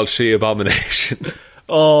not called She-Abomination.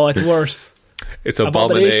 Oh, it's worse. It's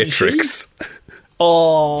Abominatrix.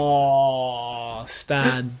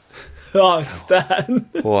 Stan. Oh, Stan.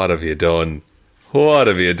 What have you done?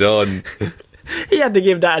 He had to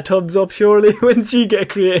give that a thumbs up, surely, when she get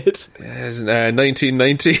created.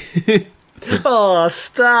 1990. Oh,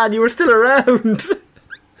 Stan, you were still around.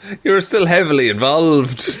 You were still heavily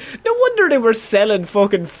involved. No wonder they were selling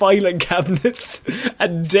fucking filing cabinets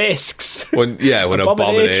and desks. When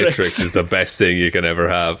Abominatrix is the best thing you can ever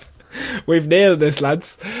have. We've nailed this,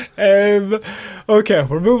 lads. Okay,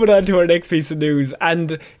 we're moving on to our next piece of news,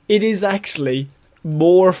 and it is actually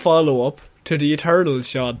more follow-up to the Eternals,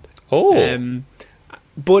 Sean. Oh.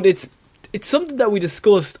 But it's something that we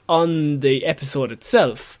discussed on the episode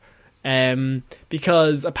itself.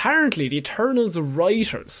 Because apparently the Eternals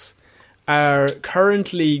writers are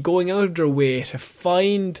currently going out of their way to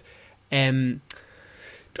find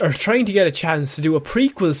are trying to get a chance to do a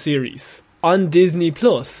prequel series on Disney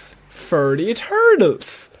Plus for the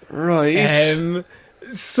Eternals. Right.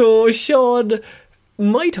 So Sean,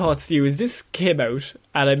 my thoughts to you is this came out,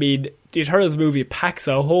 and I mean the Eternals movie packs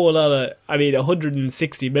a whole lot of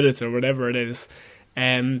 160 minutes or whatever it is.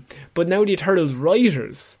 But now the Eternals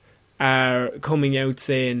writers are coming out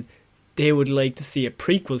saying they would like to see a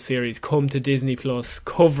prequel series come to Disney Plus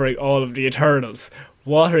covering all of the Eternals.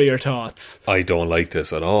 What are your thoughts? I don't like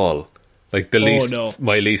this at all. Like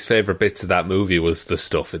my least favourite bits of that movie was the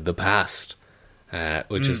stuff in the past,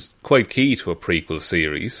 which is quite key to a prequel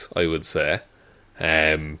series, I would say.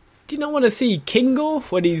 Do you not want to see Kingo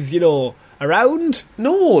when he's, around?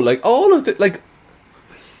 No, like all of the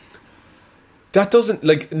that doesn't,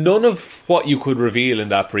 like, none of what you could reveal in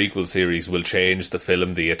that prequel series will change the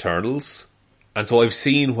film The Eternals. And so I've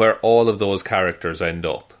seen where all of those characters end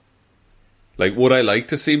up. Like, would I like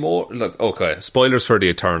to see more? Look, okay, spoilers for The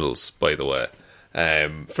Eternals, by the way.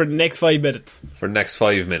 For the next 5 minutes.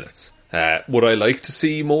 Would I like to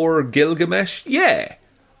see more Gilgamesh? Yeah.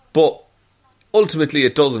 But ultimately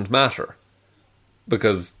it doesn't matter.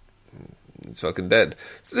 Because it's fucking dead.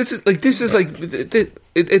 So it's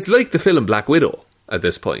like the film Black Widow at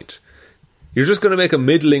this point. You're just going to make a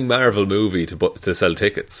middling Marvel movie to sell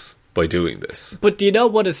tickets by doing this. But do you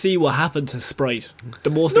not want to see what happened to Sprite, the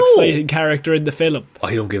most exciting character in the film?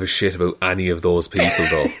 I don't give a shit about any of those people,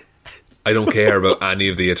 though. I don't care about any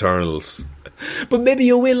of the Eternals. But maybe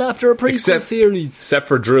you will after a prequel series. Except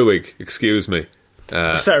for Druig, excuse me.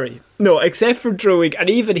 Sorry. No, except for Druig, and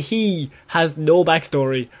even he has no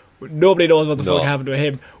backstory. Nobody knows what the fuck happened to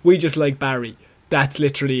him. We just like Barry. That's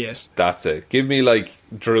literally it. That's it. Give me like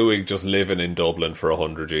Druig just living in Dublin for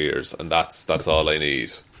 100 years, and that's all I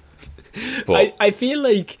need. But I feel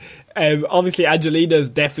like obviously Angelina's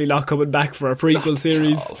definitely not coming back for a prequel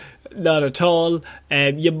series. Not at all.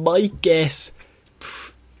 You might get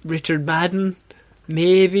Richard Madden,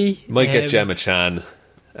 maybe. Might get Gemma Chan.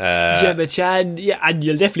 Gemma Chan, yeah, and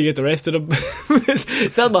you'll definitely get the rest of them.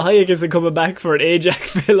 Salma Hayek isn't coming back for an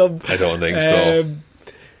Ajax film. I don't think so.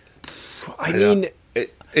 I mean,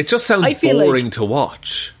 it just sounds boring to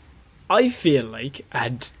watch. I feel like,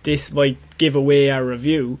 and this might give away our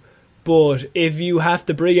review, but if you have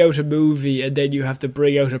to bring out a movie and then you have to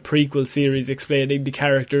bring out a prequel series explaining the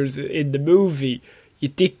characters in the movie, you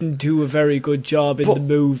didn't do a very good job in the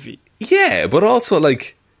movie. Yeah, but also,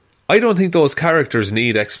 like, I don't think those characters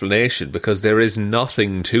need explanation because there is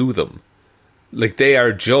nothing to them. Like, they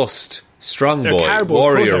are just strong boy,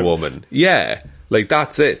 warrior woman. Yeah, like,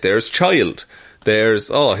 that's it. There's child.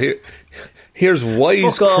 There's, here's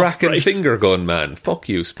wise cracking finger gun man. Fuck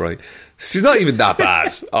you, Sprite. She's not even that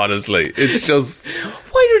bad, honestly. It's just...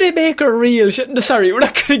 Why do they make her real? Sorry, we're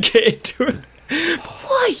not going to get into it. But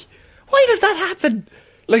why? Why does that happen?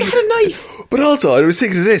 Like, she had a knife. But also, I was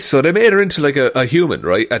thinking of this. So they made her into like a human,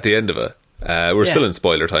 right? At the end of it. We're still in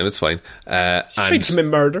spoiler time, it's fine. She tried to commit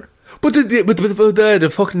murder. But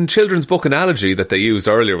the fucking children's book analogy that they used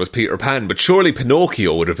earlier was Peter Pan, but surely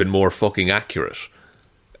Pinocchio would have been more fucking accurate.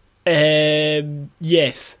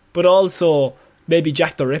 Yes, but also maybe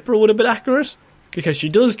Jack the Ripper would have been accurate, because she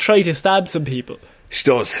does try to stab some people. She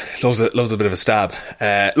does. Loves a bit of a stab.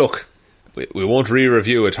 Look, we won't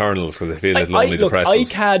re-review Eternals because I feel it'll only depress us. I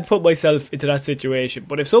can't put myself into that situation,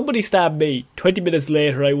 but if somebody stabbed me 20 minutes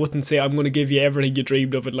later, I wouldn't say I'm going to give you everything you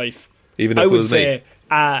dreamed of in life. Even if I would it was say,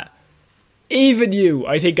 even you,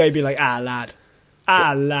 I think I'd be like, lad.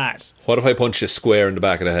 Lad. What if I punch you square in the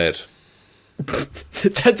back of the head?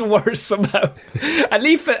 That's worse somehow. At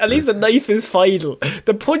least the knife is final.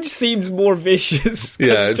 The punch seems more vicious.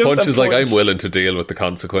 Yeah, punch is like, I'm willing to deal with the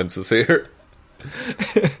consequences here.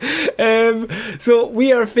 So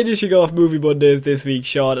we are finishing off Movie Mondays this week,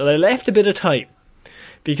 Sean, and I left a bit of time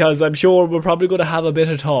because I'm sure we're probably going to have a bit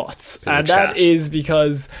of thoughts, and that is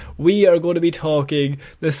because we are going to be talking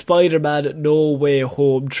the Spider-Man No Way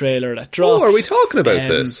Home trailer that dropped. Oh, are we talking about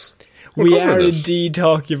this? We are indeed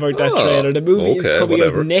talking about that trailer. The movie is coming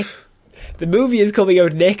out The movie is coming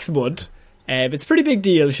out next month. It's a pretty big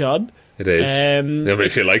deal, Sean. It is. Nobody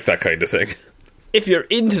feel like that kind of thing. If you're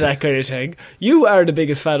into that kind of thing, you are the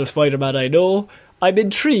biggest fan of Spider-Man I know. I'm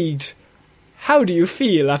intrigued. How do you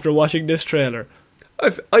feel after watching this trailer?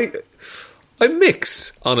 I'm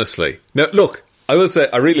mixed, honestly. Now, look, I will say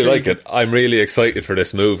I really like it. I'm really excited for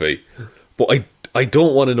this movie, but I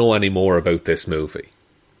don't want to know any more about this movie.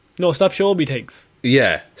 No, stop showing me things.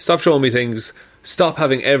 Yeah, stop showing me things. Stop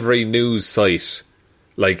having every news site.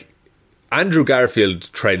 Like, Andrew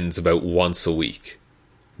Garfield trends about once a week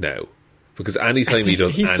now. Because anytime he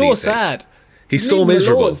does he's anything... so sad. He's so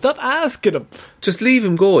miserable. Alone. Stop asking him. Just leave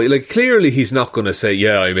him go. Like, clearly he's not going to say,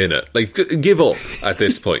 yeah, I'm in it. Like, give up at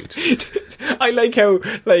this point. I like how,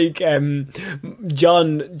 like, John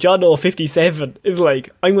O57 is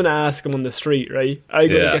like, I'm going to ask him on the street, right? I'm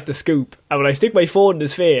going to get the scoop. And when I stick my phone in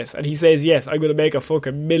his face and he says, yes, I'm going to make a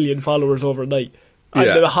fucking 1 million followers overnight. I'm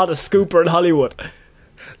the hottest scooper in Hollywood.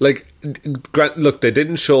 Like, look, they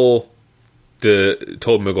didn't show the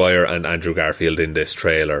Tobey Maguire and Andrew Garfield in this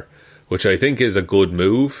trailer, which I think is a good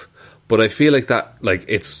move, but I feel like that, like,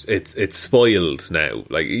 it's spoiled now.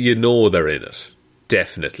 Like, you know they're in it,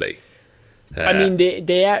 definitely. I mean,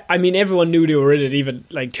 they I mean, everyone knew they were in it even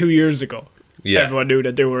like 2 years ago. Yeah, everyone knew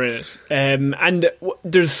that they were in it. And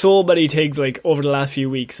there's so many things like over the last few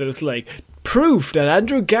weeks that it's like proof that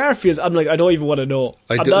Andrew Garfield. I'm like, I don't even want to know.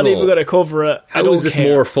 I'm not even going to cover it. How is this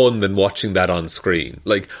more fun than watching that on screen?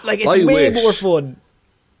 Like it's way more fun.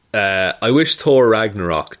 I wish Thor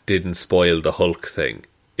Ragnarok didn't spoil the Hulk thing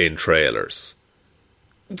in trailers.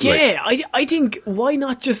 Yeah, I think, why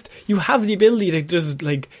not just, you have the ability to just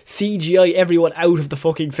like CGI everyone out of the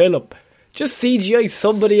fucking film. Just CGI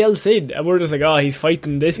somebody else in, and we're just like, he's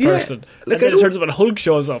fighting this person. Like, and then it turns out when Hulk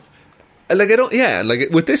shows up. Like,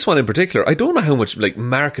 with this one in particular, I don't know how much like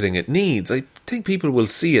marketing it needs. I think people will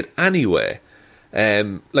see it anyway.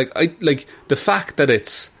 Like the fact that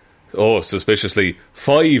it's suspiciously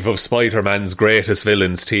 5 of Spider-Man's greatest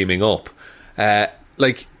villains teaming up.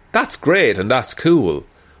 Like, that's great and that's cool.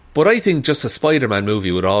 But I think just a Spider-Man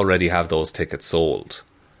movie would already have those tickets sold.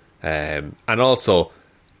 And also,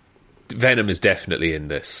 Venom is definitely in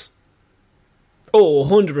this. Oh,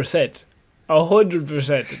 100%.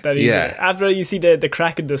 100% that he's in it. After you see the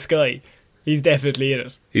crack in the sky, he's definitely in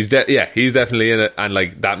it. He's definitely in it, and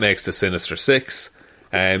like that makes the Sinister Six.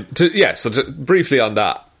 So briefly on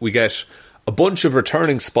that, we get a bunch of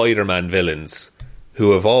returning Spider-Man villains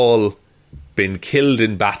who have all been killed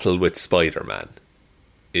in battle with Spider-Man.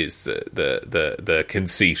 Is the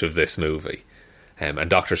conceit of this movie, and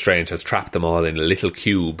Doctor Strange has trapped them all in a little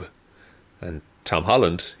cube, and Tom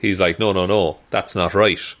Holland, he's like, no, that's not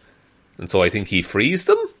right. And so I think he frees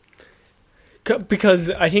them? Because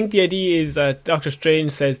I think the idea is that Doctor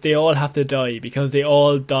Strange says they all have to die because they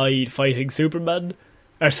all died fighting Superman,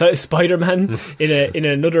 or Spider-Man, in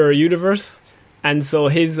another universe. And so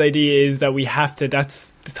his idea is that we have to,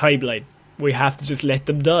 that's the timeline, we have to just let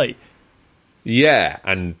them die. Yeah,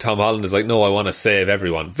 and Tom Holland is like, no, I want to save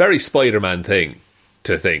everyone. Very Spider-Man thing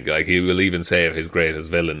to think. Like, he will even save his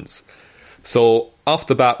greatest villains. So, off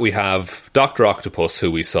the bat, we have Dr. Octopus,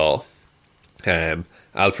 who we saw.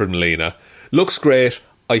 Alfred Molina. Looks great.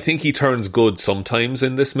 I think he turns good sometimes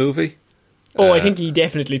in this movie. I think he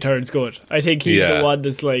definitely turns good. I think he's the one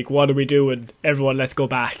that's like, what do we do? And everyone, let's go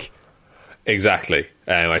back. Exactly.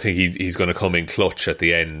 I think he's going to come in clutch at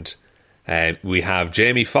the end. We have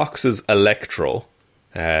Jamie Foxx's Electro,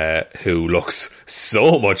 who looks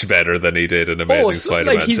so much better than he did in Amazing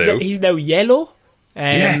Spider-Man 2. He's now yellow.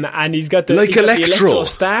 And he's got the Electro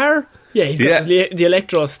Star. Yeah, he's got the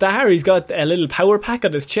Electro Star. He's got a little power pack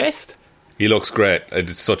on his chest. He looks great.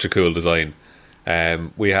 It's such a cool design.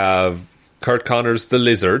 We have Kurt Connors the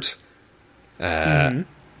Lizard,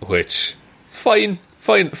 which is fine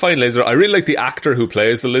Lizard. I really like the actor who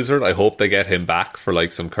plays the Lizard. I hope they get him back for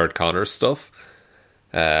like some Kurt Connors stuff.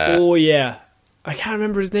 I can't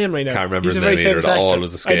remember his name right now. Can't remember his name either. It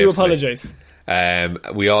always escapes me. I do apologise.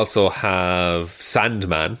 We also have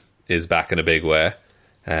Sandman is back in a big way,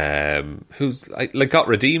 who's got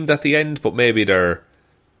redeemed at the end, but maybe they're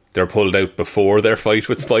pulled out before their fight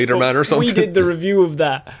with Spider-Man or something. We did the review of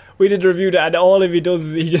that. And all of he does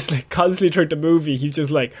is he just like constantly throughout the movie, he's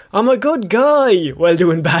just like, I'm a good guy while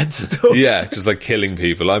doing bad stuff. Yeah, just like killing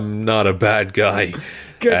people. I'm not a bad guy.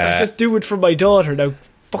 I just do it for my daughter. Now,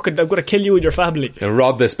 fucking, I'm going to kill you and your family. Now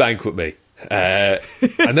rob this bank with me. And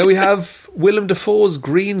then we have Willem Dafoe's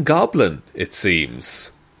Green Goblin, it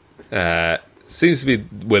seems. Seems to be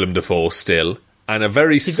Willem Dafoe still. And a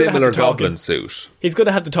very similar Goblin suit. He's going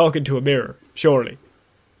to have to talk into a mirror, surely.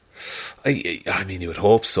 I mean, you would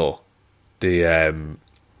hope so. I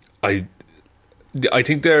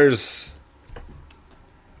think there's...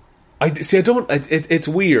 It's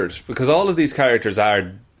weird, because all of these characters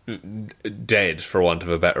are dead, for want of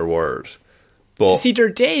a better word. But see, they're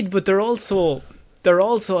dead, but they're also,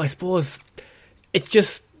 I suppose, it's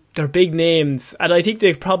just, they're big names. And I think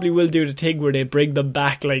they probably will do the thing where they bring them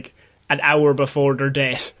back, like, an hour before they're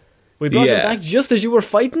dead. We brought them back just as you were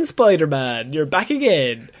fighting Spider-Man. You're back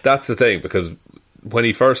again. That's the thing, because when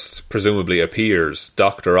he first presumably appears,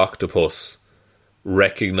 Dr. Octopus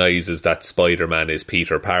recognises that Spider-Man is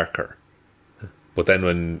Peter Parker. But then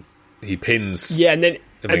when he pins and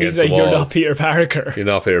he's like, you're not Peter Parker. You're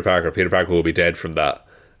not Peter Parker. Peter Parker will be dead from that.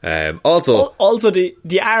 Also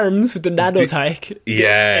the arms with the nanotech.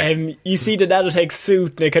 You see the nanotech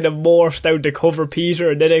suit and it kind of morphs down to cover Peter,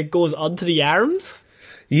 and then it goes onto the arms.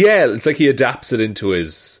 Yeah, it's like he adapts it into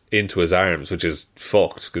his arms, which is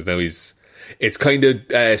fucked, because now it's kind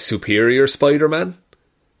of Superior Spider-Man,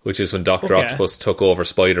 which is when Dr. Octopus took over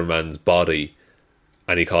Spider-Man's body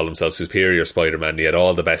and he called himself Superior Spider-Man. He had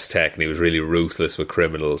all the best tech and he was really ruthless with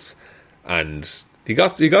criminals, and he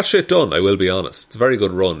got shit done, I will be honest. It's a very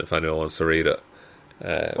good run if anyone wants to read it.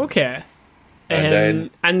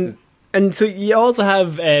 And so you also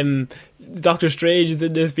have Doctor Strange is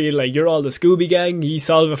in this being like, you're all the Scooby Gang, you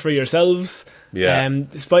solve it for yourselves.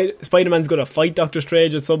 Spider-Man's going to fight Doctor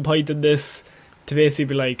Strange at some point in this to basically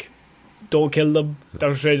be like, don't kill them.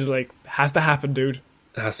 Doctor Strange is like, has to happen, dude.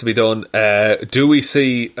 Has to be done. Do you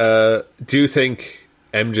think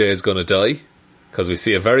MJ is going to die? Because we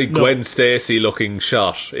see a very Gwen Stacy looking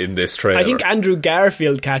shot in this trailer. I think Andrew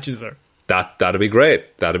Garfield catches her. That'd be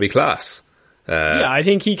great. That'd be class. I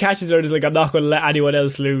think he catches her and is like, I'm not going to let anyone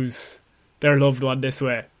else lose their loved one this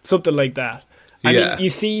way. Something like that. I mean, you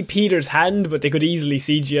see Peter's hand, but they could easily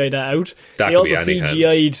CGI that out. They also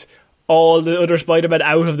CGI'd all the other Spider-Man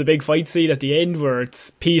out of the big fight scene at the end where it's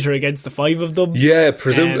Peter against the 5 of them. Yeah,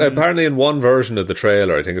 apparently in one version of the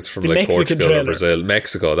trailer, I think it's from like Portugal or Brazil,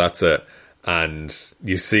 Mexico, that's it. and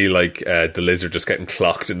you see like the lizard just getting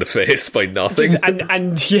clocked in the face by nothing.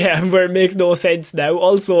 And where it makes no sense now.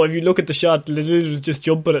 Also, if you look at the shot, the lizard's just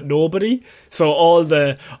jumping at nobody. So all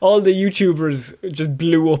the YouTubers just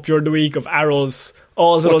blew up during the week of arrows,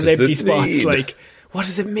 all of those empty spots. Mean? Like, what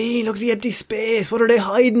does it mean? Look at the empty space. What are they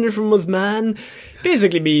hiding it from us, man?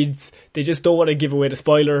 Basically means they just don't want to give away the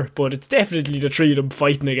spoiler, but it's definitely the three of them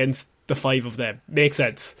fighting against the five of them. Makes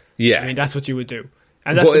sense. Yeah. I mean, that's what you would do.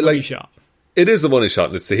 And that's the money shot. It is the money shot,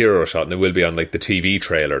 and it's the hero shot, and it will be on like the TV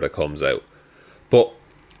trailer that comes out. But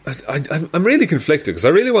I'm really conflicted, because I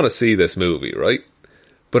really want to see this movie, right?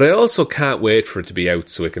 But I also can't wait for it to be out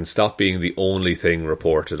so it can stop being the only thing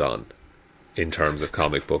reported on in terms of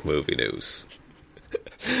comic book movie news.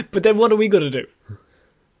 But then what are we going to do?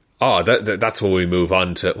 Oh, that's when we move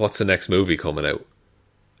on to... What's the next movie coming out?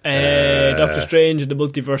 Doctor Strange and the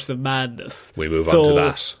Multiverse of Madness. We move on to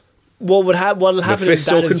that. What'll happen is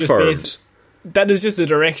Mephisto confirmed. That is just a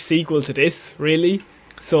direct sequel to this, really.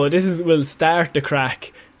 So will start the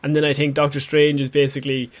crack, and then I think Doctor Strange is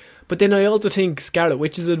basically... But then I also think Scarlet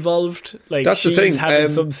Witch is involved. Like, that's the thing. Having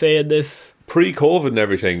some say in this. Pre-COVID and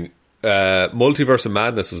everything, Multiverse of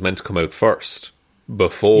Madness was meant to come out first,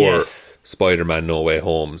 before Spider-Man No Way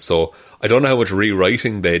Home. So I don't know how much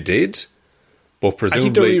rewriting they did, but presumably... I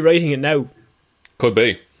think they're rewriting it now. Could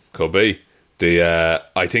be.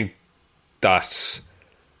 I think that...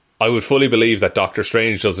 I would fully believe that Doctor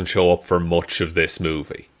Strange doesn't show up for much of this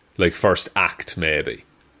movie. Like, first act, maybe.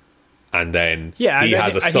 And then he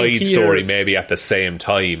has a side story maybe at the same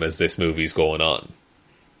time as this movie's going on.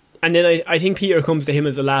 And then I think Peter comes to him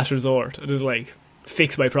as a last resort and is like,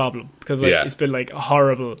 fix my problem. Because it's been like a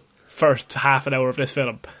horrible first half an hour of this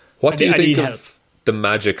film. What do you think of the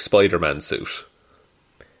magic Spider-Man suit?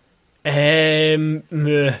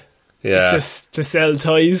 Yeah. It's just to sell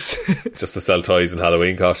toys. Just to sell toys and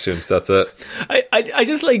Halloween costumes, that's it. I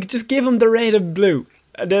just give him the red and blue.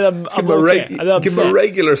 And then I'm give him a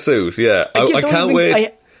regular suit, yeah. I can't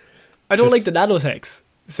wait. I don't like the nanotechs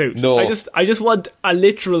suit. No. I just want a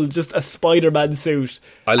literal, just a Spider-Man suit.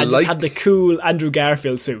 Just have the cool Andrew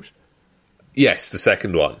Garfield suit. Yes, the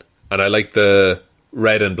second one. And I like the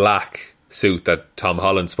red and black suit that Tom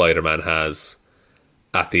Holland Spider-Man has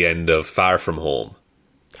at the end of Far From Home.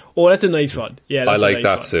 Oh, that's a nice one. Yeah, I like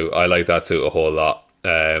that suit. I like that suit a whole lot.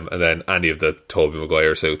 And then any of the Tobey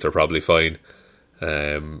Maguire suits are probably fine.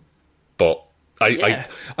 But I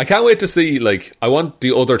can't wait to see, like, I want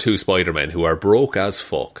the other two Spider-Men who are broke as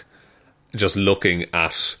fuck just looking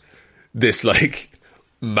at this, like,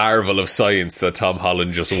 marvel of science that Tom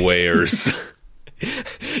Holland just wears.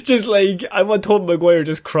 Just like, I want Tobey Maguire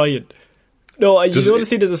just crying. No, you know the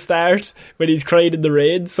scene at the start when he's crying in the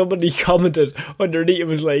rain? Somebody commented underneath, it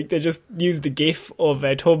was like, they just used the gif of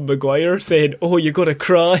Tobey Maguire saying, "Oh, you're gonna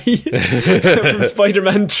cry," from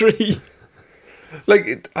Spider-Man 3.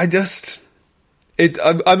 Like, I'm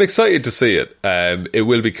excited to see it. It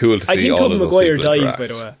will be cool to see all of those people. I think Tobey Maguire dies, by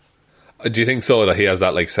the way. Do you think so, that he has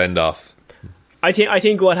that, like, send-off? I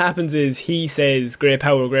think what happens is he says, "Great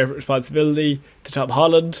power, great responsibility," to Tom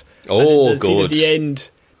Holland. Oh, good.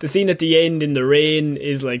 The scene at the end in the rain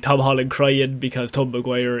is like Tom Holland crying because Tobey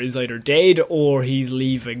Maguire is either dead or he's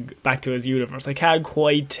leaving back to his universe. I can't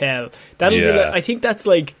quite tell. I think that's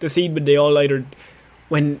like the scene when they all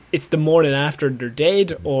when it's the morning after they're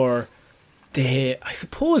dead, or I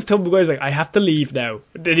suppose Tobey Maguire's like, "I have to leave now."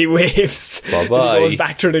 And then he waves. Bye-bye. Then he goes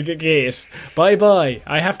back to the gate. Bye-bye.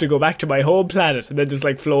 I have to go back to my home planet. And then just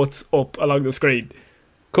like floats up along the screen.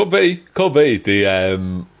 Could be.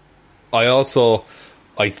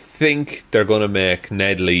 I think they're going to make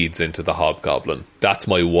Ned Leeds into the Hobgoblin. That's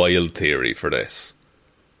my wild theory for this.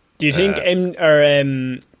 Do you think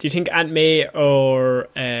do you think Aunt May or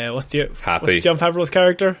what's John Favreau's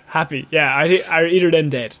character? Happy? Yeah, are either of them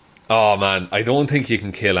dead? Oh man, I don't think you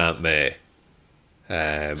can kill Aunt May.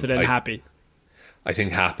 So then Happy. I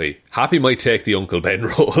think Happy might take the Uncle Ben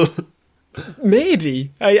role.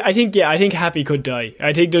 Maybe. I think Happy could die.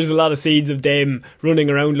 I think there's a lot of scenes of them running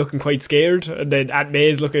around looking quite scared, and then Aunt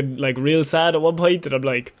May's looking like real sad at one point, and I'm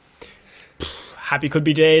like, Happy could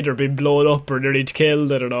be dead or been blown up or nearly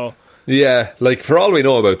killed, I don't know. Yeah, like, for all we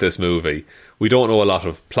know about this movie, we don't know a lot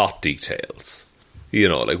of plot details. You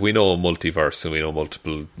know, like, we know a multiverse and we know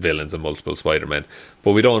multiple villains and multiple Spider-Men,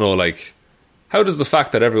 but we don't know, like, how does the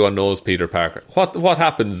fact that everyone knows Peter Parker, what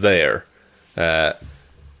happens there?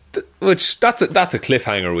 Which that's a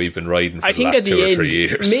cliffhanger we've been riding for the last 2 or 3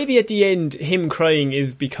 years. Maybe at the end, him crying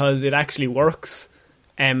is because it actually works,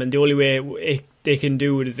 and the only way they can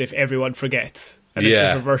do it is if everyone forgets, and it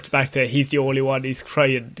just reverts back to he's the only one. He's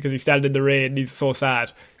crying because he's standing in the rain. He's so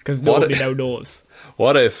sad because nobody now knows.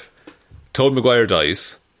 What if Tobey Maguire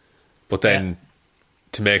dies, but then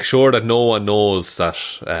to make sure that no one knows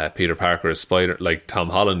that Peter Parker is Tom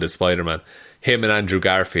Holland is Spider-Man, him and Andrew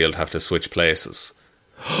Garfield have to switch places.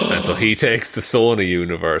 And so he takes the Sony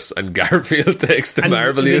universe and Garfield takes the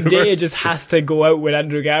Marvel universe. Zendaya just has to go out with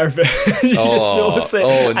Andrew Garfield. No.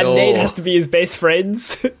 And Nate has to be his best friend.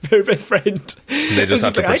 They just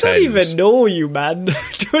have to pretend. I don't even know you, man.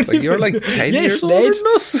 You're like 10 years older than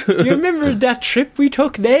us. Do you remember that trip we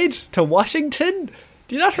took, Nate, to Washington?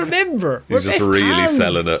 Do you not remember? He's just really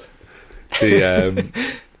selling it.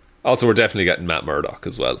 Also, we're definitely getting Matt Murdock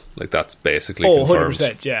as well. Like, that's basically confirmed.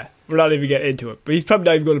 100%, yeah. We're not even getting into it. But he's probably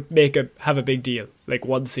not even going to have a big deal. Like,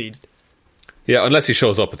 one scene. Yeah, unless he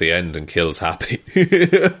shows up at the end and kills Happy.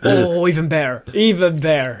 Even better. Even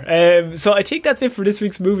better. So I think that's it for this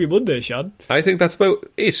week's Movie Monday, Sean. I think that's about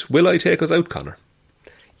it. Will I take us out, Connor?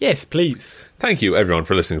 Yes, please. Thank you, everyone,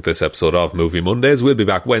 for listening to this episode of Movie Mondays. We'll be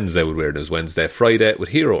back Wednesday with Weird News Wednesday, Friday with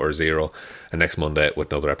Hero or Zero, and next Monday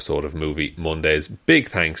with another episode of Movie Mondays. Big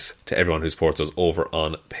thanks to everyone who supports us over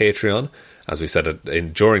on Patreon. As we said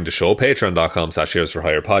during the show, patreon.com/Heroes for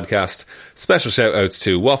Hire podcast. Special shout outs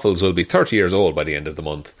to Waffles, will be 30 years old by the end of the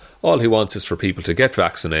month. All he wants is for people to get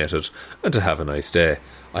vaccinated and to have a nice day.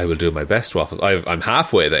 I will do my best, Waffles. I'm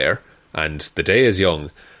halfway there, and the day is young.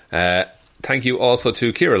 Thank you also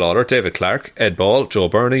to Ciara Lawler, David Clark, Ed Ball, Joe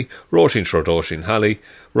Burney, Roisin Shordoshin Halley,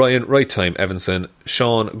 Ryan Right Time Evanson,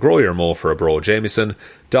 Sean Groyer Mo for a Bro Jamieson,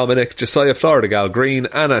 Dominic, Josiah Florida Gal Green,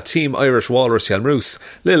 Anna Team Irish Walrus Yalmroos,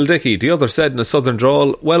 Lil Dicky, the other said in a southern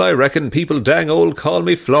drawl, well I reckon people dang old call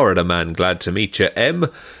me Florida man, glad to meet you, M.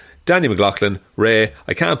 Danny McLaughlin, Ray,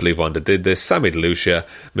 I can't believe one that did this, Sammy DeLucia,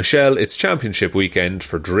 Michelle, it's championship weekend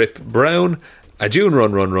for Drip Brown, a June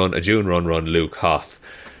run, a June run, Luke Hoth.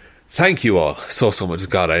 Thank you all so much.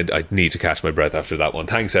 God, I need to catch my breath after that one.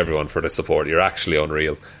 Thanks everyone for the support. You're actually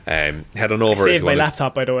unreal. Head on over. I saved my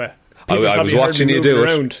laptop, by the way. I was watching you do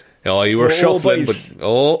it. Oh, you were shuffling,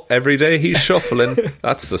 but every day he's shuffling.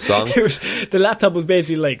 That's the song. The laptop was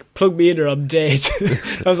basically like, plug me in or I'm dead.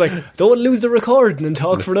 I was like, don't lose the recording and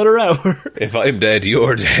talk for another hour. If I'm dead,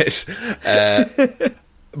 you're dead.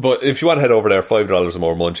 But if you want to head over there, $5 or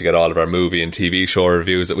more a month, you get all of our movie and TV show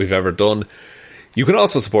reviews that we've ever done. You can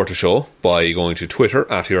also support the show by going to Twitter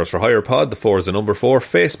 @Heroes for Hire Pod, the 4 is the number 4.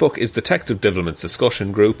 Facebook is Detective Divilment's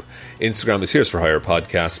discussion group. Instagram is Heroes for Hire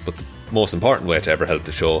Podcast. But the most important way to ever help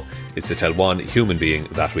the show is to tell one human being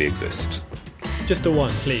that we exist. Just the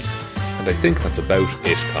one, please. And I think that's about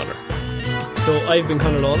it, Connor. So I've been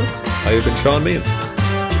Conor Lawler. I have been Sean Meehan.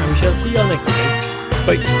 And we shall see you all next week.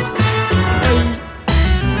 Bye. Bye.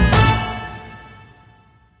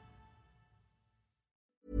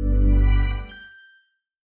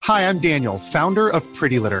 Hi, I'm Daniel, founder of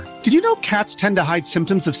Pretty Litter. Did you know cats tend to hide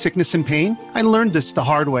symptoms of sickness and pain? I learned this the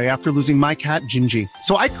hard way after losing my cat, Gingy.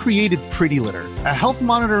 So I created Pretty Litter, a health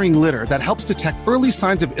monitoring litter that helps detect early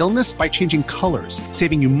signs of illness by changing colors,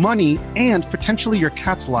 saving you money and potentially your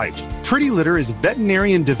cat's life. Pretty Litter is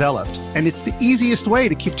veterinarian developed, and it's the easiest way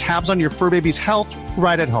to keep tabs on your fur baby's health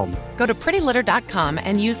right at home. Go to prettylitter.com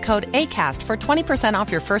and use code ACAST for 20%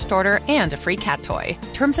 off your first order and a free cat toy.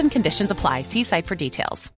 Terms and conditions apply. See site for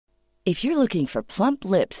details. If you're looking for plump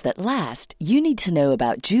lips that last, you need to know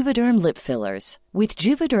about Juvederm lip fillers. With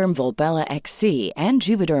Juvederm Volbella XC and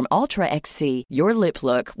Juvederm Ultra XC, your lip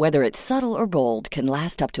look, whether it's subtle or bold, can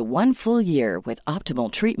last up to 1 full year with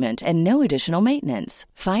optimal treatment and no additional maintenance.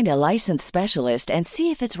 Find a licensed specialist and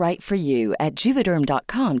see if it's right for you at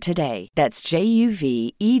Juvederm.com today. That's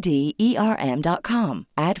JUVEDERM.com.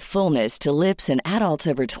 Add fullness to lips in adults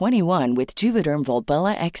over 21 with Juvederm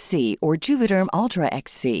Volbella XC or Juvederm Ultra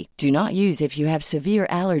XC. Do not use if you have severe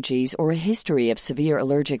allergies or a history of severe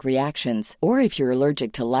allergic reactions, or if you're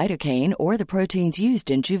allergic to lidocaine or the proteins used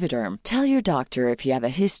in Juvederm. Tell your doctor if you have a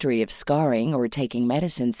history of scarring or taking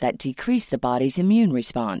medicines that decrease the body's immune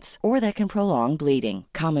response or that can prolong bleeding.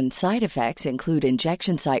 Common side effects include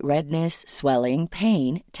injection site redness, swelling,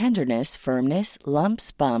 pain, tenderness, firmness,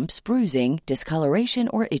 lumps, bumps, bruising, discoloration,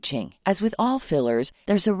 or itching. As with all fillers,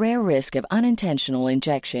 there's a rare risk of unintentional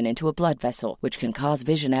injection into a blood vessel, which can cause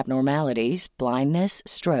vision abnormalities, blindness,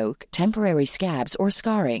 stroke, temporary scabs, or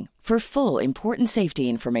scarring. For full, important safety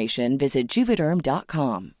information, visit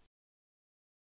Juvederm.com.